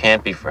women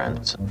can't be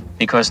friends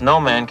because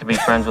no man can be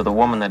friends with a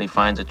woman that he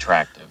finds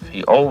attractive.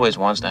 He always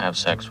wants to have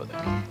sex with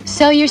her.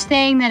 So you're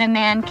saying that a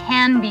man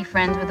can be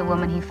friends with a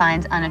woman he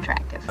finds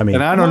unattractive? I mean,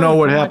 and I don't know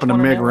what happened to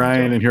Meg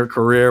Ryan in her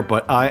career,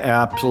 but I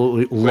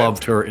absolutely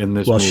loved her in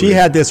this movie. Well, she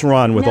had this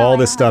run with all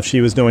this stuff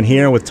she was doing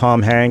here with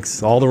Tom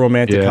Hanks, all the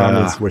romantic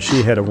comedies where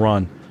she had a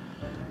run.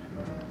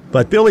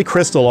 But Billy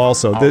Crystal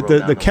also,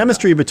 the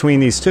chemistry between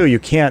these two, you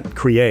can't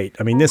create.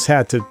 I mean, this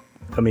had to,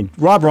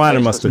 Rob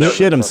Reiner must have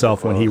shit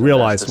himself when he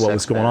realized what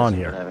was going on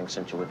here.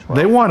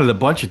 They wanted a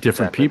bunch of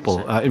different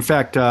people. In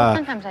fact, they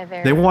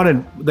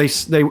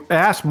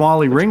asked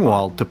Molly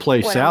Ringwald to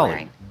play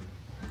Sally.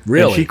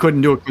 Really? And she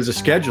couldn't do it because of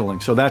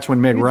scheduling. So that's when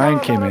Meg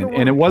Ryan came in.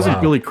 And it wasn't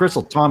Billy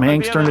Crystal. Tom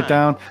Hanks turned it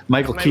down.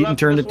 Michael Keaton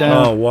turned it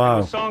down. Oh,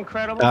 wow.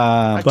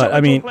 But,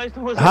 I mean,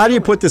 how do you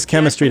put this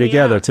chemistry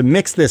together to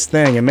mix this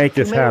thing and make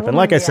this happen?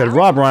 Like I said,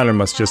 Rob Reiner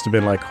must just have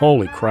been like,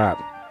 holy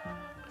crap.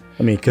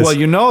 I mean, because... Well,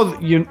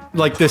 you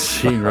like this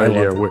scene right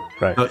here.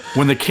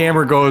 When the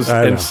camera goes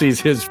and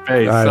sees his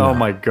face. Oh,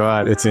 my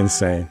God. It's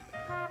insane.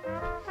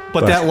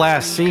 But that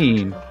last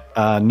scene,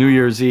 New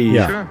Year's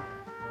Eve,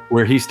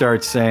 where he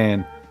starts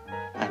saying...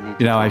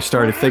 You know, I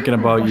started thinking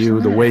about you,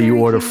 the way you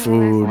order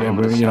food,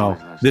 and you know,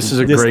 this is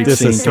a great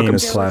scene. This scene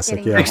is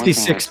classic. Yeah,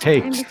 66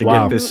 takes to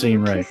get this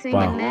scene right.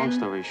 Wow. Long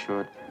story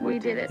short, we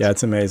did it. Yeah,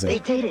 it's amazing. They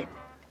did it.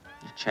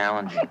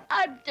 Challenging.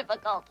 I'm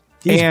difficult.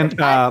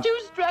 And I'm too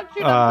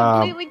structured.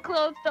 I'm completely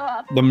closed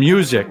off. The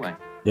music.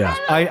 Yeah.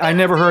 I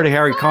never heard of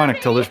Harry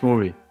Connick till this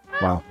movie.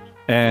 Wow.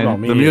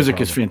 And the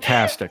music is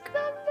fantastic.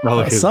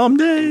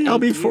 Someday I'll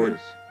be 40.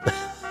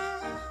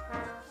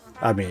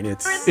 I mean,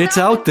 it's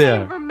out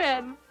there.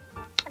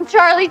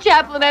 Charlie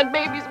Chaplin had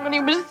babies when he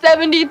was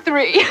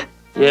 73.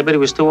 Yeah, but he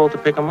was too old to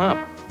pick them up.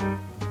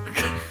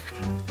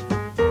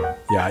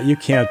 Yeah, you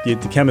can't get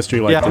the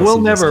chemistry like this. Yeah,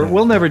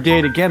 we'll never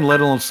date again,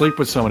 let alone sleep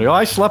with somebody. Oh,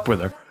 I slept with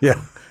her. Yeah.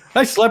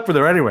 I slept with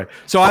her anyway.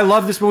 So I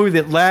love this movie,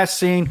 that last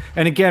scene.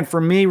 And again,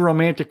 for me,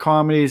 romantic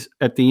comedies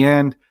at the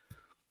end,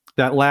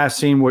 that last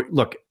scene where,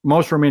 look,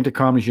 most romantic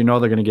comedies, you know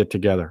they're going to get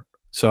together.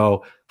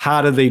 So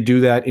how do they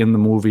do that in the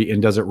movie,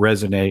 and does it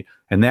resonate?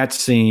 And that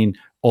scene,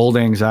 Old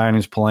Lang Syne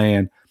is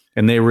playing,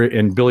 and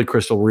and Billy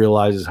Crystal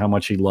realizes how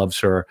much he loves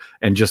her,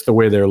 and just the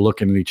way they're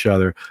looking at each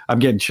other. I'm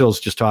getting chills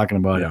just talking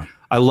about it.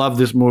 I love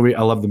this movie.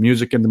 I love the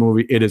music in the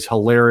movie. It is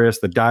hilarious.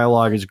 The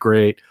dialogue is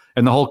great.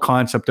 And the whole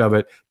concept of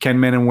it, can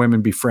men and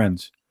women be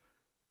friends?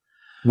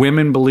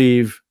 Women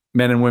believe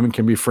men and women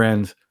can be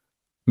friends.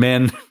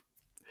 Men,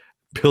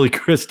 Billy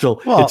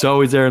Crystal, it's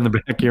always there in the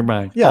back of your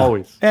mind. Yeah.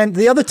 Always. And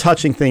the other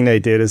touching thing they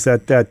did is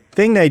that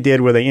thing they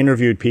did where they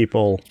interviewed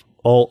people,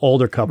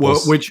 older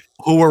couples.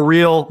 Who were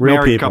real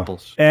married people.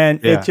 couples.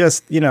 And it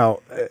just, you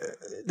know,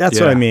 that's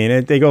what I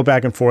mean. They go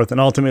back and forth, and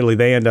ultimately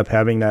they end up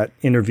having that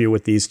interview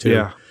with these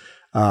two.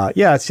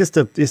 It's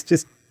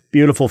just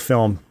beautiful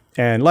film.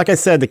 And like I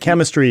said, the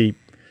chemistry,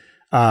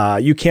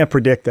 you can't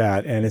predict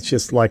that. And it's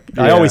just like,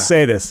 I always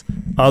say this,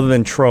 other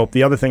than trope,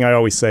 the other thing I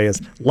always say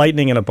is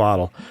lightning in a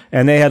bottle.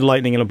 And they had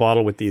lightning in a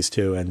bottle with these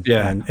two, and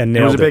nailed it.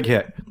 It was a big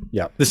hit.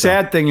 Yeah. The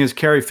sad thing is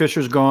Carrie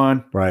Fisher's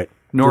gone. Right.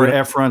 Nora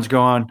Ephron's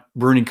gone.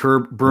 Bruno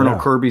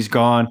Kirby's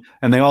gone.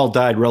 And they all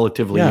died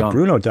relatively young. Yeah,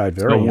 Bruno died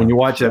very young. When you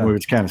watch that movie,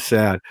 it's kind of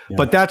sad. Yeah.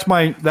 But that's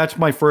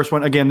my first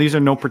one. Again, these are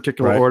no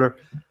particular order.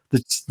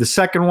 The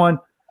second one,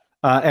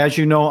 as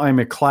you know, I'm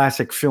a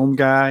classic film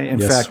guy. In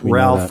fact,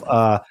 Ralph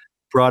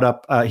brought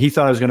up, he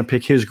thought I was going to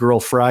pick His Girl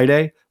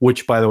Friday,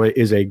 which, by the way,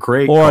 is a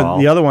great call.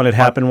 The other one, It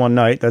Happened One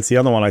Night. That's the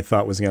other one I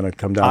thought was going to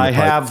come down the pipe.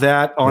 I have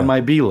that on my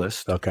B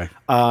list. Okay.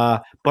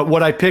 But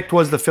what I picked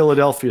was The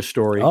Philadelphia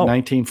Story,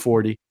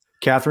 1940.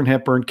 Katharine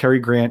Hepburn, Cary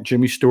Grant,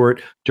 Jimmy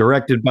Stewart,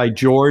 directed by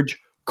George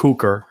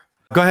Cukor.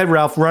 Go ahead,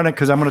 Ralph, run it,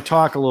 because I'm going to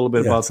talk a little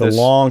bit about this. It's a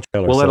long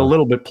trailer. We'll let a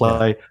little bit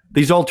play.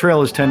 These old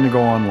trailers tend to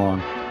go on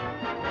long.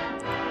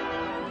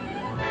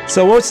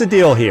 So what's the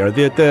deal here?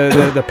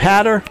 The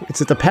patter?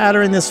 Is it the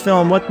patter in this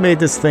film? What made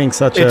this thing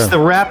such It's the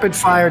rapid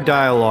fire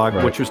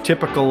dialogue, which was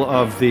typical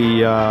of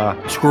the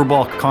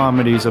screwball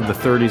comedies of the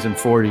 30s and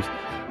 40s.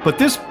 But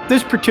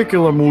this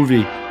particular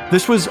movie,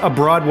 this was a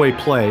Broadway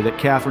play that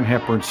Katharine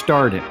Hepburn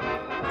starred in.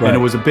 And it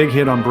was a big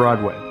hit on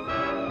Broadway.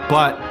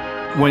 But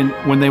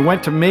when they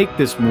went to make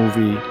this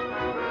movie,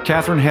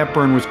 Katharine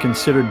Hepburn was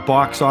considered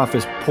box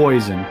office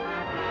poison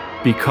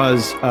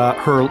because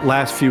her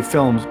last few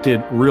films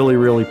did really,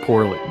 really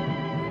poorly.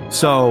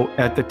 So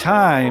at the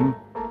time,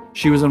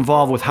 she was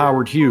involved with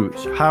Howard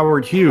Hughes.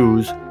 Howard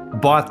Hughes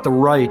bought the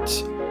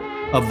rights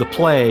of the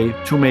play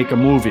to make a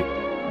movie.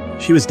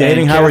 She was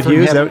dating Howard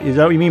Hughes? Is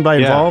that what you mean by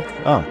involved?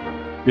 Oh.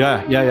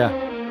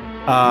 Yeah.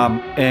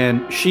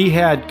 And she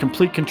had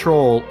complete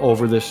control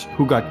over this,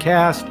 who got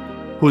cast,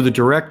 who the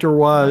director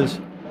was.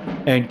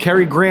 And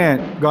Cary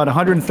Grant got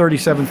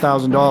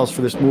 $137,000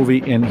 for this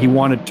movie, and he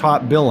wanted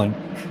top billing.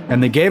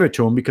 And they gave it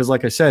to him because,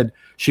 like I said,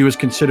 she was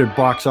considered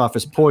box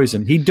office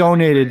poison. He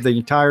donated the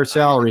entire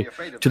salary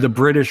to the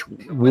British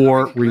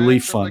War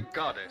Relief Fund.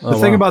 The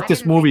thing about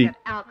this movie,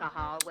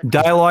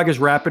 dialogue is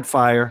rapid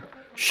fire.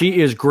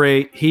 She is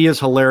great. He is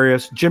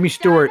hilarious. Jimmy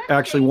Stewart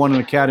actually won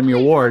an Academy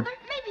Award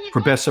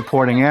for Best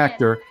Supporting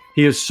Actor.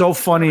 He is so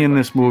funny in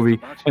this movie.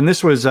 And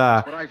this was,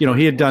 you know,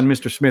 he had done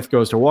Mr. Smith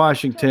Goes to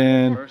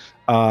Washington.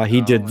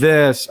 He did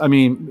this. I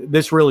mean,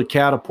 this really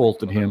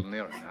catapulted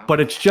him. But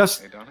it's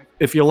just,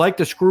 if you like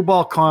the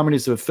screwball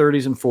comedies of the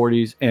 30s and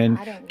 40s, and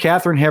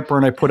Katharine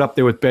Hepburn I put up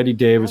there with Bette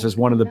Davis as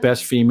one of the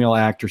best female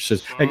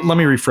actresses. Let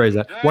me rephrase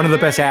that. One of the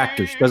best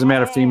actors. Doesn't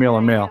matter female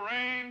or male.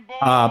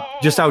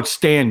 Just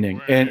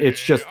outstanding. And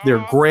it's just,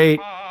 they're great.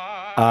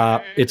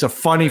 It's a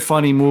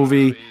funny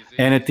movie.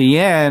 And at the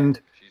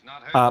end,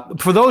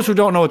 for those who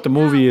don't know what the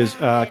movie is,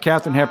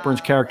 Katharine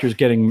Hepburn's character is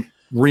getting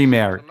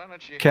remarried.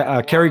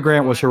 Cary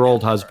Grant was her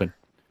old husband.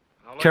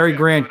 Cary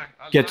Grant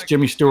gets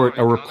Jimmy Stewart,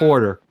 a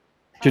reporter,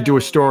 to do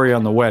a story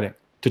on the wedding,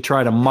 to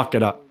try to muck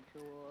it up.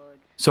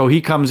 So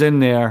he comes in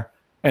there,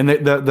 and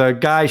the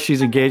guy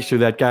she's engaged to,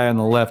 that guy on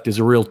the left, is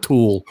a real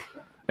tool.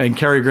 And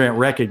Cary Grant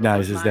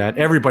recognizes that.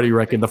 Everybody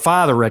the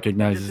father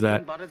recognizes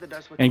that.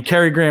 And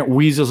Cary Grant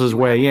weasels his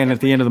way in.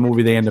 At the end of the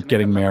movie, they end up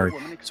getting married.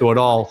 So it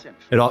all,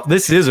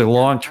 this is a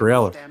long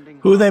trailer.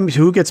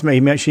 Who gets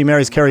married? She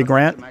marries Cary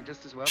Grant?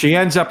 She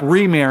ends up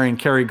remarrying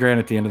Cary Grant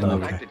at the end of the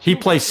movie. He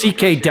plays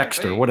C.K.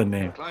 Dexter. What a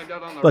name.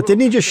 But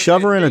didn't he just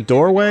shove her in a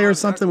doorway or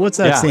something? What's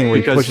that scene where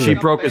he because she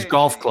broke his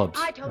golf clubs.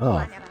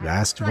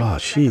 Oh,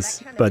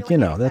 she's, but you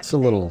know, that's a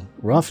little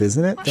rough,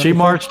 isn't it? She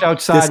marched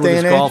outside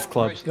with his golf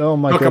clubs. Oh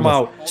my Took goodness. him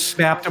out,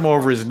 snapped him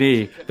over his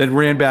knee, then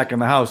ran back in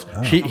the house.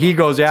 He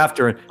goes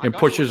after her and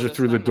pushes her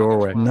through the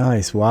doorway.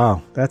 Nice.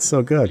 Wow. That's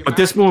so good. But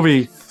this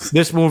movie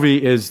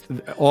is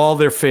all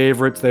their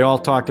favorites. They all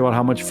talked about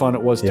how much fun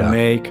it was to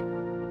make.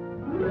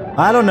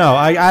 I don't know.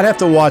 I'd have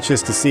to watch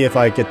this to see if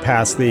I get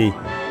past the...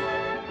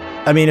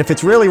 I mean, if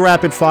it's really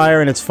rapid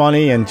fire and it's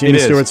funny and Jimmy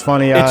Stewart's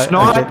funny...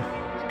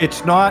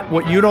 It's not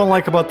what you don't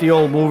like about the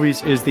old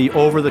movies is the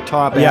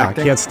over-the-top acting. Yeah, I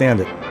can't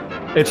stand it.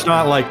 It's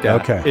not like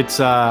that. Okay.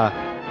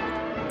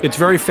 It's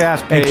very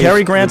fast-paced. And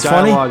Cary Grant's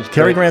funny?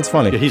 Cary Grant's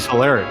funny. Yeah, he's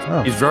hilarious.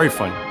 Oh. He's very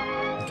funny.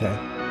 Okay.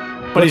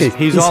 But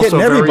he's also hitting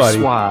everybody.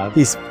 very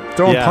suave.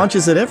 throwing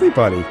punches at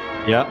everybody.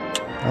 Yep.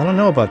 I don't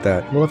know about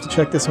that. We'll have to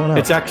check this one out.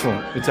 It's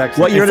excellent. It's excellent.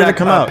 What year did it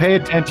come out? Pay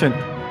attention.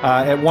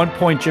 At one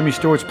point, Jimmy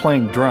Stewart's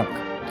playing drunk.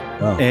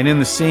 Oh. And in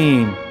the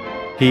scene,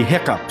 he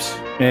hiccups.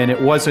 And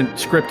it wasn't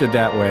scripted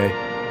that way.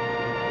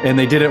 And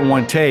they did it in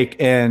one take.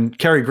 And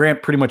Cary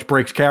Grant pretty much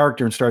breaks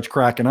character and starts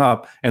cracking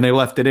up. And they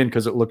left it in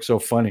because it looked so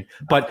funny.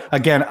 But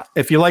again,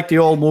 if you like the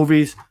old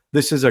movies,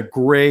 this is a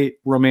great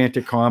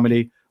romantic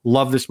comedy.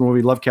 Love this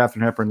movie. Love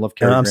Katharine Hepburn. Love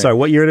Cary Grant. I'm sorry.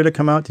 What year did it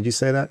come out? Did you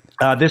say that?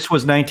 This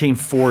was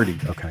 1940.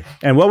 Okay.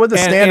 And what were the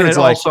standards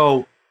like?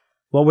 Also,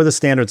 what were the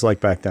standards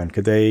like back then?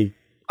 Could they?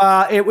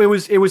 It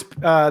was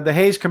the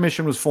Hays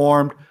Commission was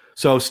formed.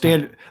 So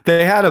they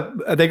got a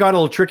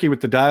little tricky with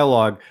the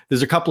dialogue.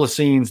 There's a couple of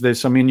scenes. There's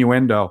some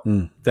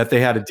innuendo that they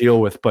had to deal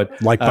with. But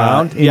like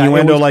Bound,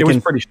 innuendo, it was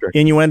pretty strict.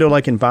 Innuendo,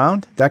 like in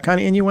Bound, that kind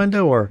of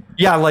innuendo, or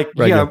yeah, like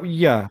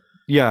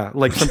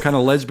some kind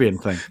of lesbian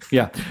thing.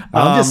 Yeah,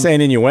 I'm just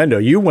saying innuendo.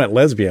 You went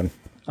lesbian.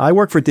 I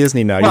work for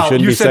Disney now. Well, you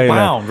shouldn't be saying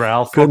Bound, that.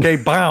 Ralph. Okay,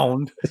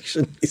 Bound. You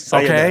shouldn't be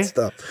saying that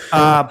stuff.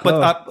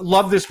 But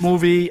love this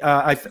movie,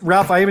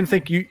 Ralph. I even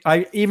think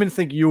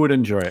you would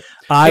enjoy it.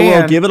 I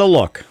will give it a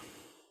look.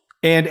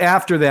 And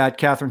after that,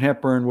 Katharine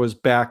Hepburn was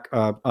back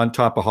on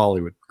top of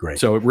Hollywood. Great.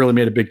 So it really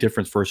made a big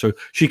difference for her. So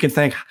she can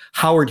thank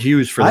Howard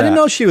Hughes for that. I didn't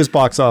know she was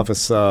box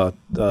office.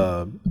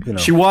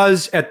 She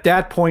was at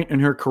that point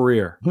in her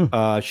career.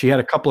 She had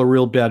a couple of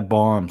real bad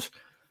bombs.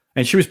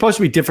 And she was supposed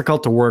to be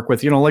difficult to work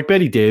with, like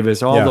Bette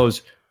Davis, all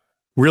those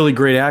really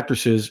great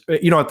actresses.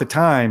 At the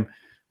time,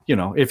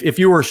 if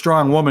you were a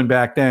strong woman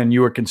back then,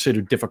 you were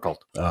considered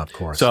difficult. Of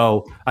course.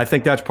 So I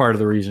think that's part of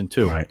the reason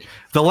too. Right.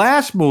 The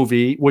last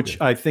movie, which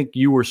I think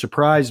you were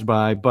surprised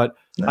by, but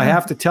I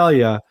have to tell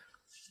you,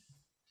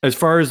 as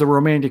far as the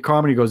romantic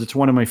comedy goes, it's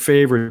one of my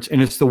favorites,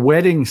 and it's The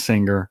Wedding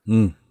Singer,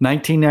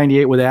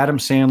 1998 with Adam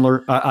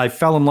Sandler. I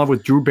fell in love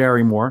with Drew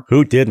Barrymore.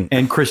 Who didn't?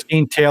 And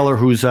Christine Taylor,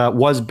 who's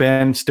was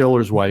Ben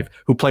Stiller's wife,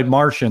 who played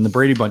Marcia in the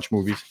Brady Bunch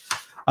movies.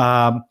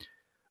 I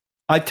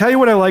tell you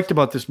what I liked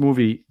about this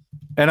movie,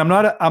 and I'm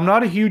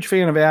not a huge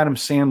fan of Adam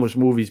Sandler's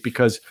movies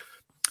because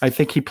I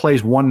think he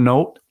plays one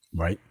note.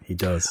 Right, he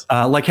does.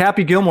 Like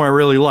Happy Gilmore, I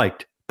really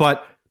liked,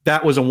 but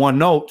that was a one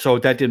note, so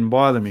that didn't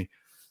bother me.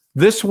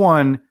 This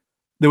one,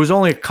 there was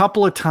only a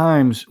couple of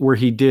times where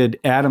he did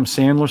Adam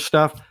Sandler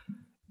stuff.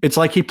 It's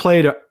like he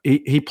played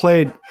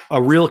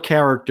a real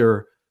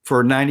character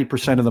for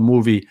 90% of the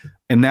movie,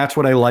 and that's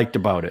what I liked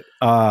about it.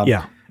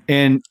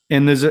 And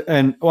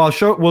we'll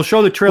show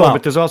the trailer,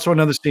 but there's also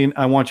another scene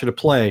I want you to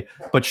play.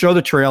 But show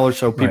the trailer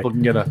so people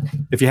can get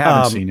if you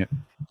haven't seen it.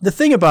 The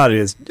thing about it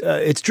is,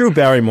 it's Drew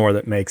Barrymore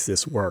that makes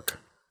this work,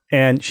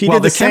 and she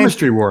did the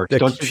chemistry work.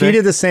 She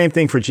did the same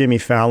thing for Jimmy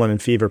Fallon in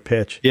Fever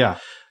Pitch. Yeah.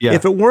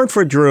 If it weren't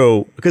for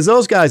Drew, because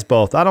those guys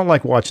both, I don't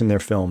like watching their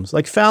films.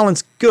 Like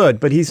Fallon's good,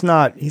 but he's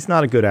not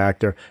a good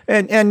actor.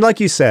 And like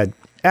you said,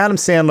 Adam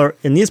Sandler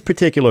in this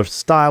particular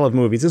style of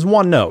movies is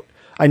one note.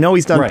 I know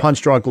he's done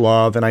Punch Drunk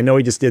Love, and I know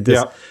he just did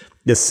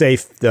this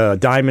safe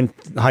diamond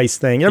heist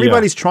thing.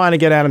 Everybody's trying to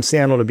get Adam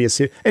Sandler to be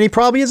and he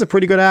probably is a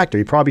pretty good actor.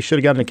 He probably should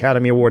have got an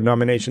Academy Award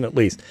nomination at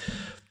least.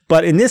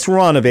 But in this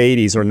run of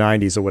 80s or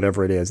 90s or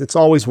whatever it is, it's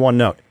always one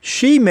note.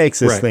 She makes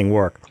this thing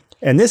work.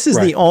 And this is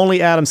the only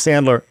Adam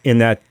Sandler in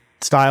that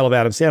style of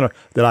Adam Sandler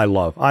that I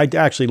love. I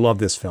actually love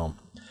this film.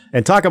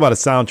 And talk about a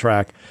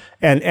soundtrack.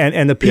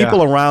 And the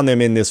people around them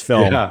in this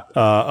film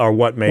are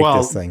what make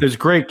this thing. There's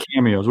great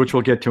cameos, which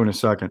we'll get to in a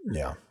second.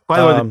 Yeah.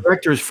 By the way, the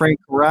director is Frank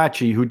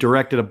Coraci, who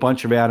directed a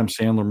bunch of Adam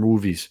Sandler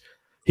movies.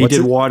 He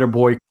did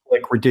Waterboy,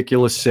 like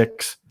Ridiculous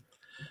Six.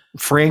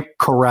 Frank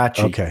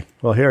Coraci. Okay.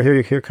 Well,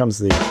 here comes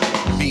the...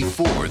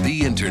 Before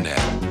the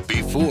internet,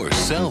 before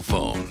cell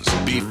phones,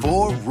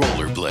 before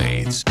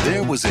rollerblades,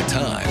 there was a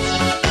time.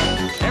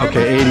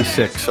 Okay,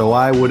 86. So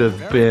I would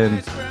have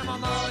been...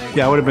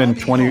 Yeah, I would have been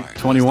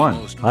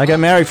 21. I got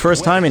married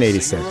first time in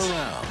 86.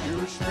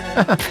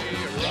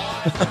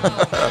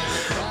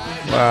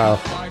 Wow.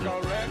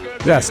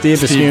 Yeah, Steve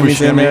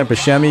Buscemi's in there.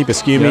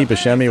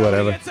 Buscemi,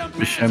 whatever.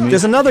 Buscemi.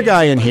 There's another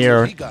guy in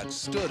here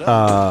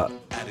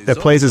that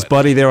plays his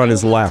buddy there on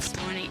his left.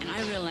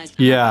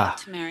 Yeah.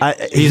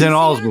 He's in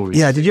all his movies.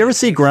 Yeah, did you ever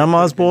see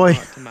Grandma's Boy?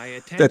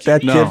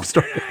 That kid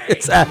story?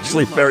 It's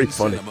actually very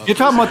funny. You're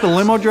talking about the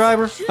limo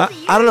driver?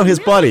 I don't know his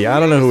buddy. I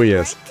don't know who he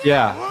is.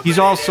 Yeah. He's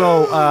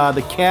also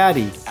the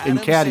caddy in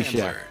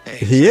Caddyshack.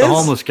 He is? The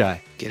homeless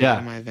guy.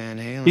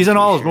 He's in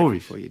all his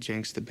movies. Before you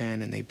jinx the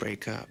band and they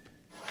break up.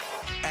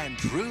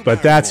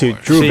 But that's who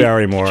Drew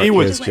Barrymore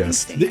is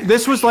just.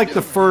 This was like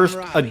the first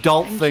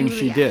adult thing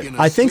she did.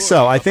 I think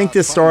so. I think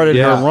this started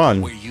her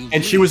run.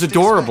 And she was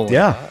adorable.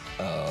 Yeah.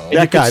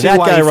 That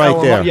guy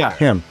right there. Yeah.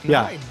 Him.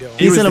 Yeah.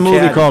 He's in a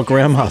movie called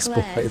Grandma's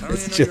Boy.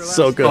 It's just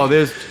so good. Oh,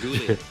 there's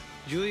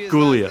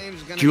Julia.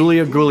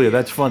 Julia.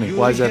 That's funny.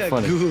 Why is that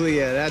funny?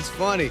 Julia, that's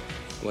funny.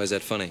 Why is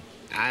that funny?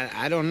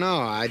 I don't know.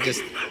 I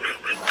just...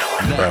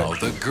 Now,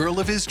 the girl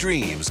of his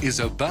dreams is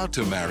about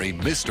to marry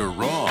Mr.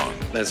 Wrong.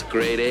 That's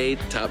grade A,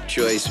 top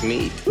choice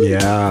meat.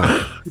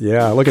 Yeah.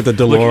 Yeah, look at the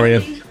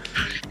DeLorean.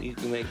 You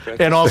can make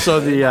and also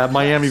the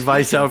Miami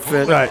Vice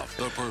outfit. Right.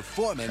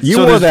 You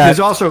So wore that. there's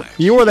also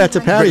You wore that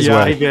to Patty's Yeah,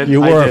 wedding. I did.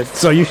 You I wore. did.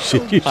 So you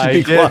should be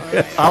I did.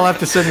 quiet. I'll have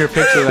to send you a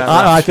picture of that.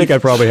 I think I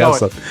probably have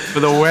Show it some. for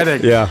the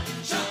wedding. Yeah.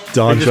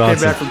 Don I just Johnson.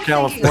 came back from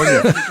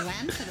California.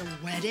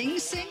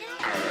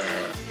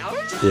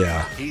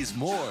 Yeah. He's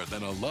more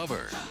than a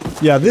lover.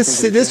 Yeah.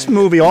 This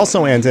movie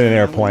also ends in an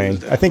airplane.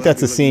 I think that's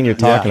the scene you're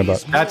talking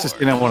about. That's the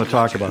scene I want to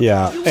talk about.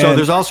 Yeah. So And-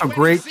 there's also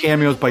great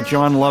cameos by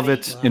John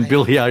Lovitz and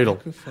Billy Idol.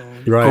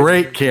 Right.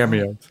 Great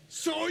cameos.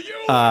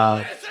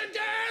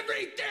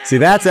 See,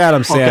 that's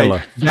Adam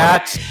Sandler.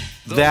 Okay,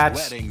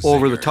 that's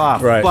over the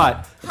top. Right.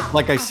 But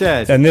like I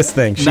said, And this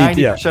thing,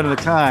 90% of the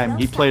time,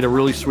 he played a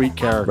really sweet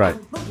character. Right.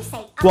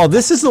 Well,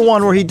 this is the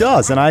one where he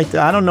does, and I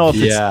don't know if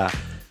it's.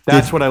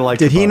 That's what I like.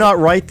 Did he about not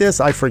write this?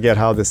 I forget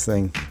how this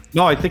thing.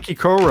 No, I think he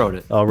co-wrote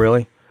it. Oh,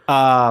 really?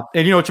 And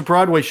it's a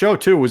Broadway show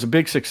too. It was a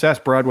big success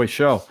Broadway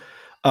show.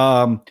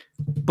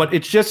 But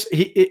it's just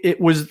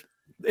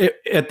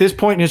at this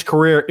point in his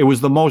career, it was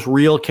the most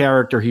real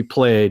character he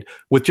played,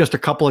 with just a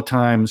couple of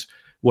times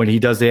when he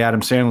does the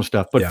Adam Sandler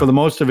stuff. But for the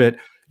most of it,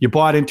 you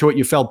bought into it.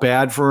 You felt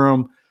bad for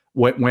him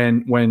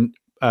when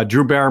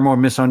Drew Barrymore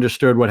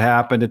misunderstood what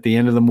happened at the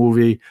end of the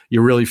movie.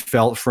 You really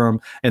felt for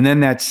him. And then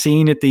that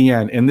scene at the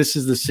end, and this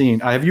is the scene.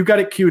 Have you got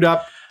it queued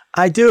up?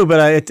 I do,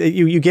 but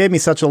you gave me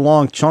such a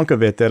long chunk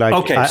of it that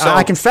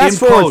I can fast in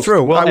forward post,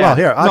 through. we'll Well, add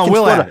here, it. I No, can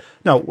we'll split add it.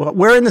 No,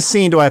 where in the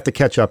scene do I have to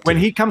catch up to? When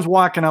he comes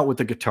walking out with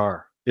the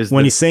guitar.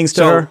 When he sings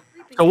to her?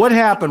 So what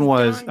happened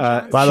was,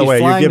 by the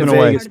way, you're giving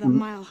away.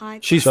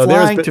 She's So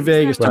there's flying to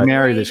Vegas to right.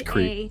 marry this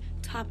creep.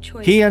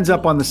 He ends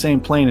up on the same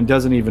plane and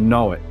doesn't even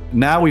know it.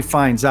 Now he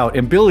finds out,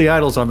 and Billy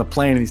Idol's on the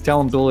plane, and he's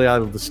telling Billy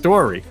Idol the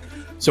story.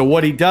 So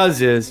what he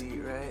does is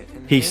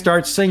he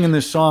starts singing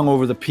this song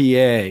over the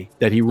PA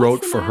that he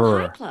wrote for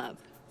her,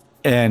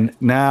 and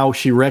now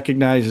she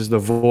recognizes the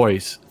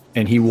voice,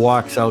 and he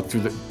walks out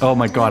through the. Oh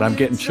my God, I'm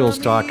getting chills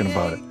talking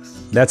about it.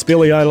 That's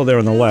Billy Idol there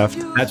on the left.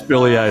 That's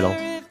Billy Idol.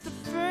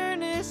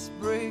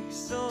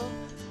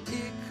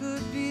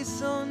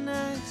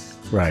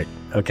 Right.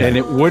 Okay. And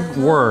it would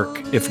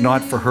work if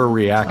not for her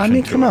reaction. I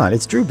mean, come on,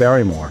 it's Drew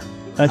Barrymore,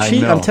 and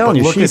I'm telling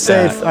you, she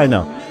saved. I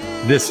know.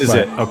 This is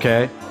it.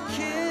 Okay.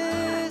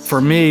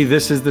 For me,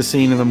 this is the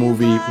scene in the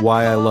movie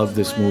why I love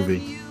this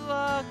movie.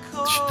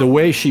 The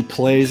way she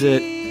plays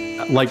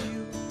it, like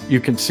you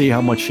can see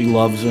how much she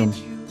loves him.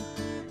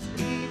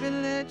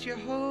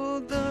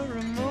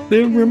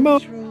 The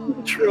remote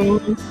control.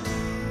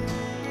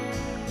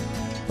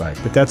 Right,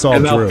 but that's all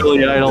and now Drew.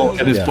 Billy Idol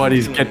and his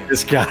buddies get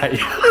this guy.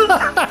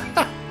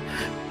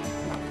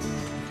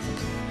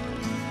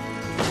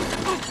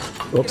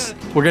 Oops.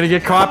 We're gonna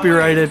get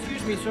copyrighted.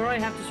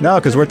 No,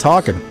 because we're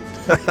talking.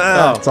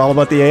 It's all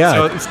about the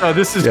AI. So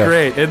this is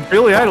great, and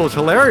Billy Idol is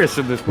hilarious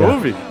in this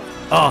movie.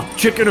 Oh,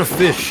 chicken or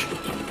fish?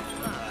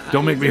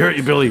 Don't make me hurt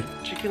you, Billy.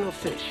 Chicken or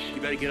fish?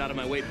 You better get out of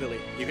my way, Billy.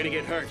 You're gonna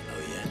get hurt.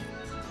 Oh yeah.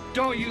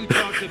 Don't you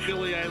talk to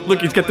Billy Idol.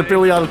 Look, he's got the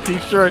Billy Idol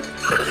T-shirt.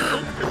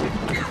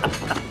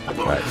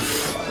 Right.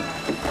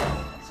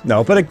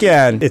 No, but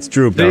again, it's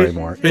Drew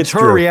Barrymore. It's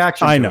her Drew.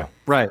 reaction. I to know. it.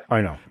 Right.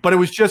 I know. But it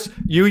was just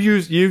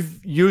you've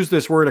used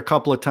this word a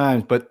couple of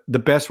times, but the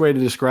best way to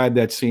describe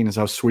that scene is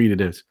how sweet it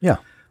is. Yeah.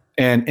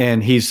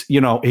 And he's,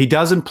 he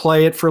doesn't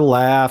play it for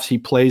laughs. He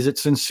plays it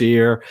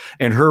sincere.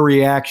 And her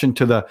reaction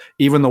to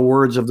even the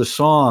words of the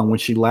song when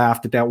she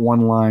laughed at that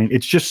one line,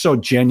 it's just so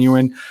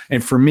genuine.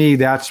 And for me,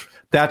 that's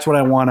what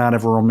I want out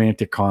of a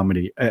romantic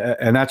comedy.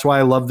 And that's why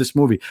I love this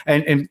movie.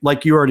 And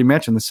like you already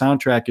mentioned, the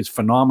soundtrack is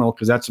phenomenal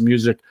because that's the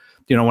music,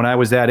 when I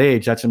was that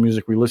age, that's the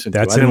music we listened to.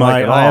 That's in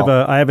my.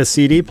 I have a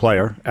CD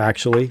player,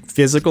 actually,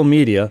 physical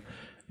media,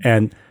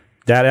 and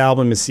that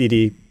album is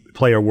CD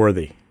player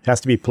worthy. Has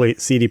to be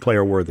CD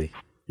player worthy.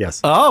 Yes.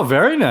 Oh,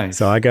 very nice.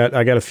 So I got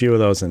a few of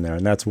those in there,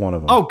 and that's one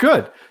of them. Oh,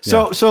 good.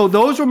 So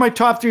those were my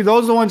top three.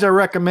 Those are the ones I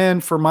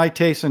recommend for my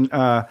taste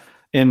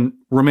in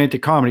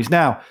romantic comedies.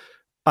 Now,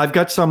 I've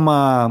got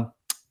some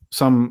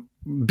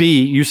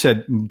B. You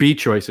said B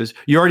choices.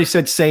 You already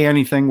said Say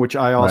Anything, which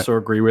I also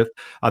agree with.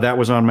 That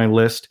was on my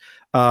list.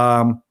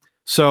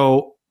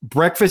 So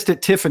Breakfast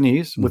at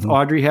Tiffany's with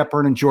Audrey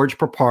Hepburn and George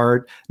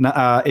Papard.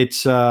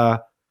 It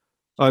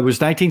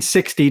was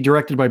 1960,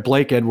 directed by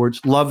Blake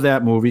Edwards. Love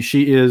that movie.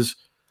 She is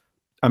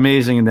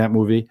amazing in that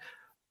movie.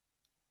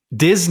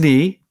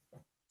 Disney,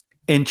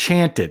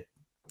 Enchanted,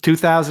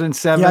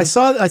 2007. Yeah, I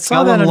saw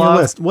that on your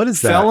list. What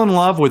is that? Fell in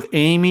love with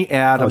Amy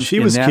Adams. Oh, she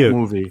was cute.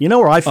 Movie. You know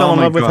where I fell in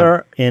love with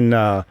her? In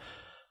the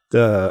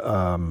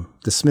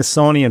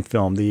Smithsonian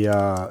film,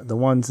 the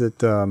ones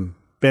that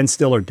Ben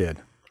Stiller did.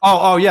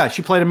 Oh yeah,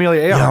 she played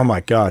Amelia Earhart. Yeah, oh my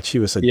God, she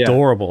was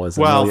adorable as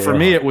Amelia Amelia. For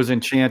me, Earhart. it was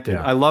Enchanted.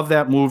 Yeah. I love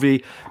that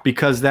movie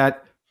because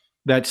that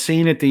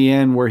scene at the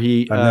end where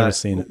he I've never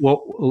seen it.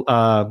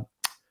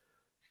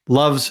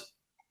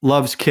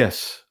 Love's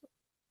Kiss,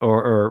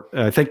 or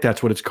I think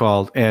that's what it's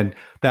called, and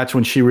that's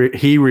when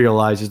he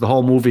realizes the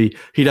whole movie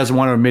he doesn't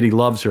want to admit he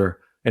loves her,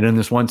 and in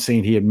this one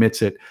scene he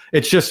admits it.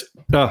 It's just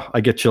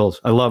I get chills.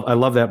 I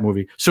love that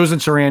movie. Susan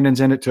Sarandon's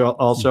in it too,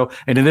 also,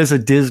 and it is a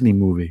Disney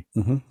movie.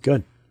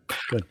 Good.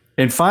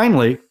 And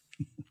finally,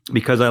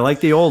 because I like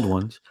the old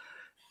ones.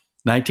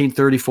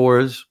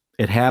 1934's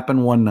It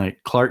Happened One Night.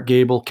 Clark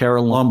Gable,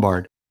 Carole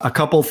Lombard. A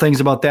couple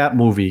things about that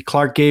movie.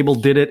 Clark Gable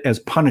did it as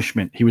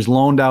punishment. He was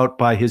loaned out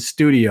by his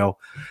studio,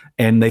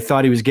 and they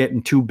thought he was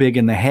getting too big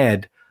in the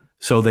head,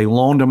 so they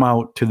loaned him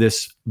out to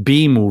this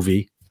B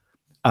movie.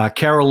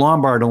 Carole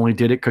Lombard only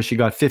did it because she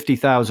got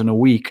 $50,000 a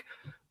week,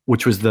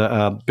 which was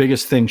the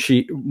biggest thing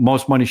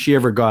most money she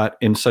ever got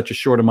in such a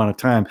short amount of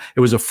time. It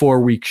was a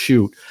 4-week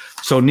shoot.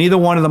 So neither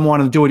one of them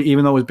wanted to do it,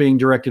 even though it was being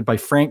directed by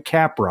Frank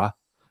Capra,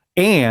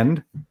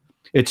 and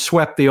it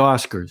swept the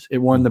Oscars. It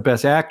won the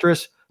Best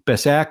Actress,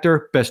 Best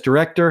Actor, Best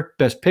Director,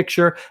 Best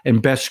Picture,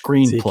 and Best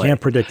Screenplay. So you can't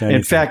predict anything.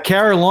 In fact,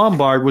 Carole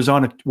Lombard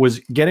was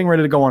getting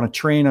ready to go on a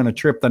train on a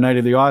trip the night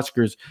of the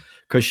Oscars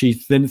because she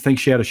didn't think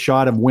she had a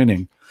shot of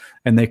winning.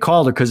 And they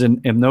called her because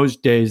in those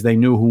days they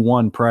knew who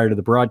won prior to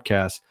the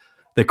broadcast.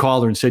 They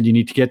called her and said, you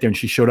need to get there. And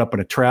she showed up in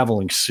a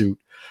traveling suit.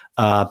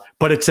 But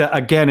it's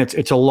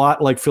a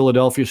lot like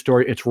Philadelphia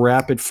Story. It's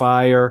rapid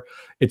fire.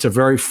 It's a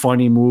very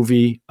funny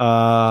movie.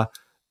 And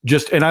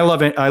I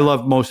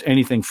love most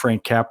anything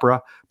Frank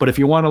Capra. But if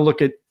you want to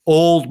look at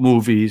old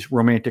movies,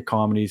 romantic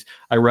comedies,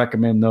 I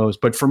recommend those.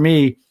 But for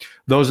me,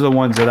 those are the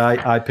ones that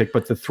I pick.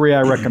 But the three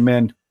I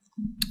recommend,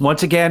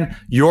 once again,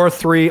 your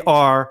three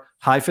are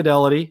High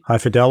Fidelity. High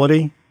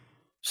Fidelity.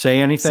 Say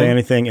Anything. Say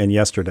Anything, and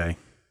Yesterday.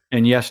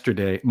 And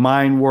Yesterday.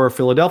 Mine were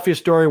Philadelphia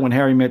Story, When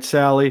Harry Met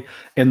Sally,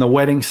 and The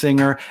Wedding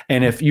Singer.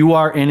 And if you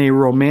are in a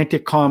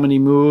romantic comedy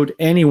mood,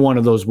 any one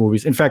of those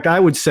movies. In fact,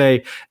 I would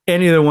say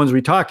any of the ones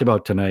we talked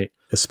about tonight.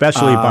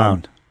 Especially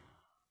Bound.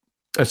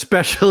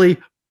 Especially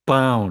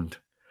Bound.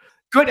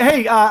 Good.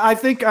 Hey, I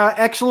think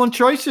excellent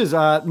choices.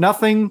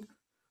 Nothing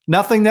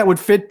that would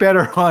fit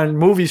better on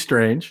Movie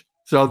Strange.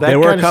 So that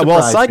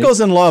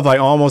Psychos in Love, I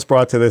almost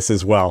brought to this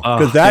as well,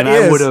 because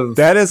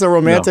that is a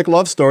romantic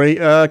love story,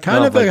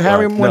 kind of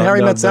a When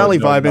Harry Met Sally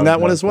vibe in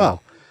that one as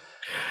well.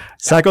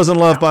 Psychos in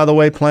Love, by the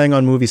way, playing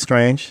on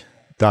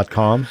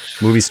moviestrange.com,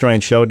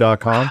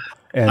 moviestrangeshow.com.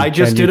 I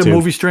just did a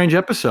Movie Strange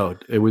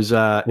episode. It was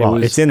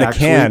it's in the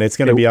can. It's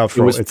going to be out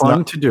for. It was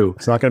fun to do.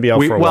 It's not going to be out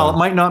for a while. Well, it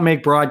might not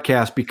make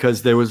broadcast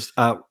because there was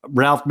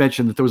Ralph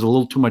mentioned that there was a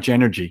little too much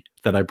energy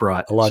that I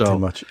brought. A lot too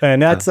much,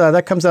 and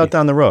that comes out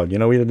down the road. You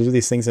know, we have to do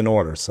these things in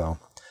order. So,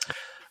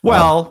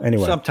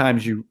 anyway,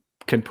 sometimes you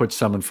can put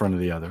some in front of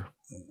the other.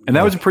 And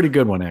that was a pretty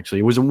good one, actually.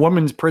 It was a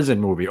woman's prison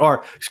movie,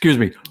 or excuse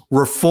me,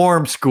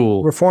 reform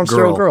school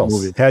girls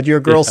movie. Had your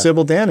girl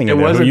Sybil Danning in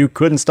it, who you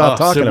couldn't stop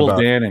talking Sybil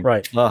about. Danning.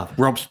 Right.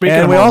 Speaking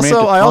and of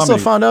I also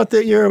found out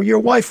that your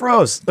wife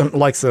Rose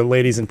likes the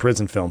ladies in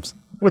prison films,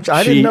 which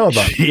I didn't know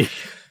about.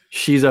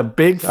 She's a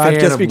big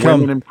fan of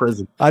women in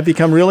prison. I've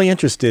become really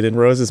interested in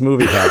Rose's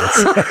movie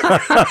habits.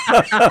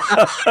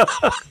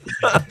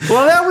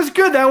 Well, that was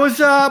good. That was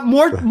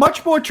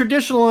much more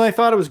traditional than I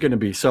thought it was going to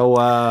be.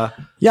 So,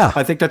 yeah,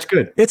 I think that's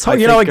good. It's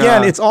hard.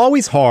 Again, it's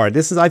always hard.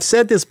 I've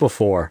said this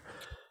before.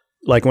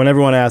 Like when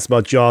everyone asks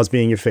about Jaws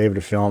being your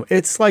favorite film,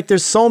 it's like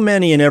there's so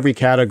many in every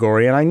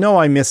category, and I know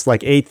I missed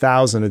like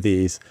 8,000 of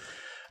these.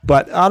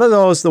 But out of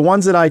those, the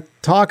ones that I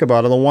talk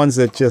about are the ones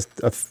that just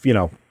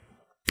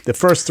the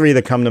first three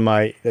that come to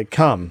my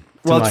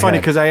Well, it's funny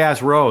because I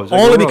asked Rose.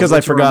 Only because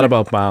I forgot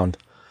about Bound.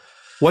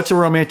 What's a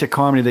romantic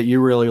comedy that you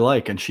really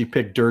like? And she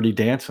picked Dirty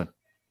Dancing.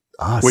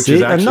 Which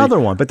is actually another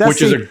one, but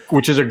that's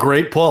which is a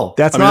great pull.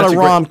 That's not a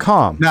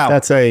rom-com.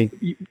 That's a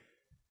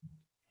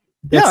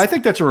I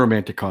think that's a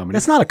romantic comedy.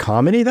 That's not a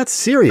comedy. That's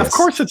serious. Of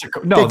course, it's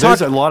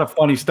there's a lot of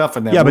funny stuff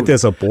in that. Yeah, movie. But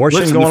there's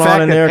abortion going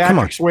on in there. Come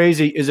on,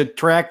 Swayze is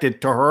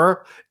attracted to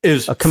her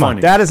is come funny.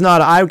 on. That is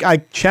not. I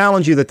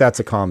challenge you that that's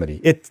a comedy.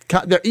 It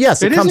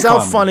comes out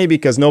funny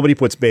because nobody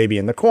puts baby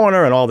in the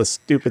corner and all the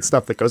stupid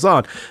stuff that goes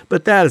on.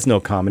 But that is no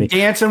comedy.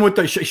 Dancing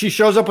with she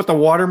shows up with the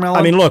watermelon.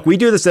 I mean, look, we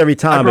do this every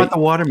time. I brought the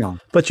watermelon.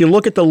 But you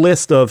look at the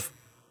list of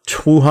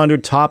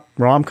 200 top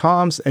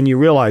rom-coms and you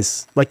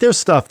realize like there's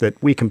stuff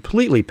that we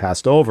completely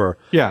passed over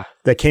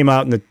that came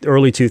out in the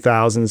early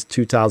 2000s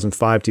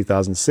 2005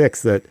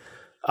 2006 that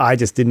I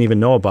just didn't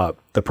even know about.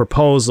 The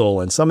Proposal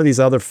and some of these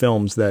other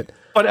films that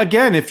but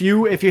again if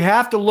you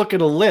have to look at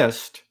a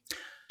list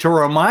to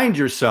remind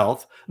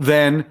yourself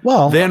then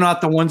they're not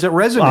the ones that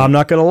resonate. I'm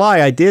not gonna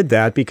lie, I did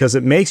that because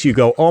it makes you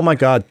go, oh my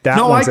god,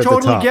 that one's at the top. No,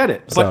 I totally get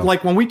it. But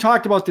like when we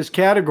talked about this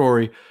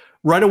category,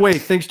 right away,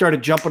 things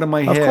started jumping in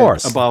my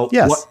head about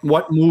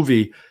what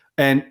movie,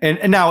 and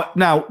now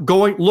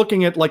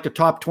looking at like the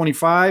top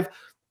 25,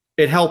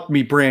 it helped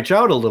me branch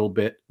out a little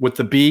bit with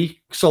the B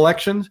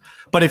selections.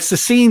 But it's the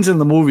scenes in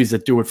the movies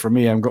that do it for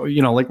me. I'm going,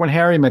 like when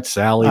Harry Met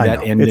Sally,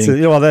 that ending,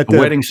 the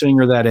Wedding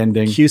Singer, that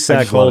ending,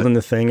 Cusack holding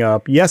the thing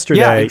up.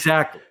 Yesterday, yeah,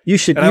 exactly. You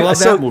should. And I love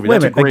that movie.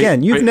 Wait a minute.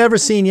 Again, you've never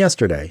seen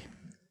Yesterday.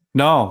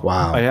 No,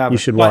 wow, I haven't. You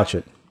should watch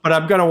it. But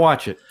I'm gonna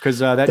watch it because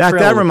that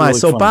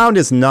reminds. Really so Bound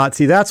is not.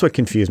 See, that's what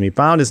confused me.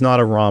 Bound is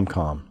not a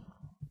rom-com.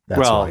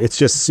 That's why. It's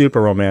just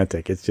super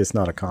romantic. It's just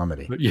not a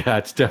comedy. Yeah,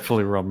 it's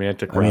definitely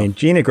romantic. I mean,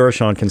 Gina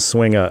Gershon can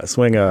swing a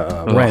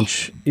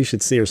wrench. You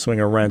should see her swing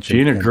a wrench.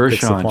 Gina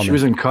Gershon. She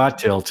was in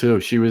Cocktail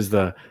too. She was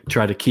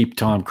try to keep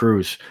Tom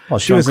Cruise. Well,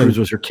 Tom Cruise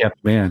was her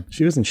kept man.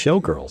 She was in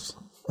Showgirls.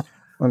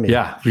 I mean,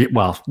 yeah.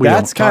 Well,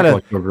 that's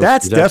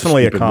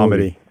definitely a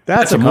comedy. Movie.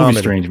 That's a comedy. movie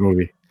strange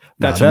movie.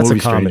 That's a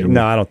comedy.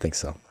 No, I don't think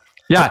so.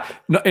 Yeah,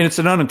 no, and it's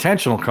an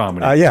unintentional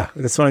comedy. Yeah,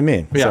 that's what I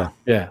mean. Yeah, so,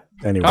 yeah.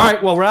 Anyway, all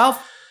right. Well,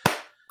 Ralph,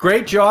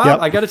 great job. Yep.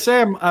 I got to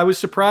say, I was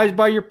surprised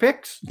by your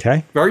picks.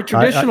 Okay, very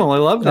traditional. I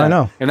love that. I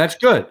know, and that's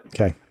good.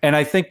 Okay, and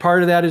I think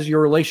part of that is your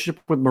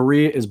relationship with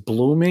Maria is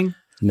blooming.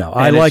 No,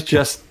 I like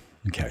just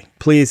okay.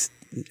 Please,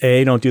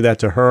 don't do that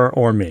to her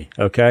or me.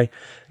 Okay,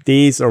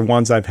 these are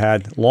ones I've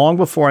had long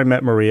before I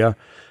met Maria.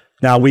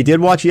 Now we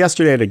did watch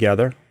Yesterday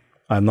together.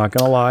 I'm not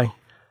gonna lie,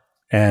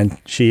 and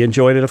she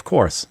enjoyed it, of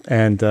course,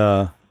 and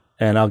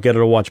I'll get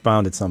her to watch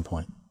Bound at some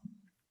point.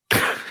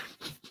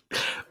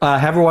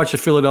 Have her watch the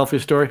Philadelphia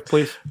Story,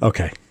 please.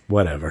 Okay,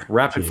 whatever.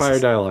 Rapid fire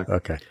dialogue.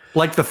 Okay.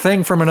 Like The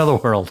Thing from Another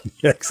World.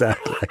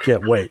 Exactly. I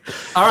can't wait.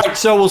 All right,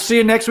 so we'll see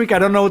you next week. I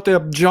don't know what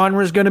the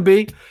genre is going to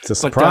be. It's a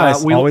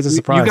surprise. Always a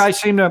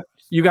surprise.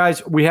 You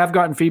guys, we have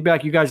gotten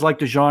feedback. You guys like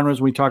the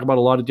genres. We talk about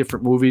a lot of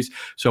different movies,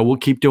 so we'll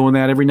keep doing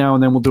that every now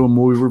and then. We'll do a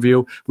movie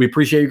review. We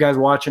appreciate you guys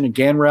watching.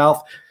 Again,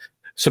 Ralph,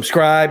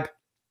 subscribe.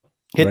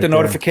 Hit the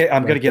notification.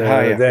 I'm going to get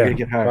higher. I'm going to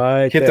get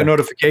higher. Hit the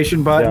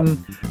notification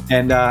button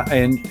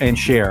and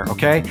share.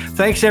 Okay.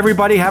 Thanks,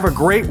 everybody. Have a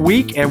great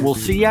week, and we'll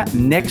see you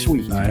next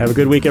week. All right, have a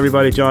good week,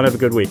 everybody. John, have a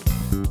good week.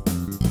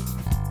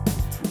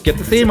 Get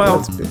the theme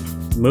out.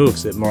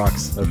 Moves. It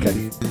rocks.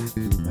 Okay.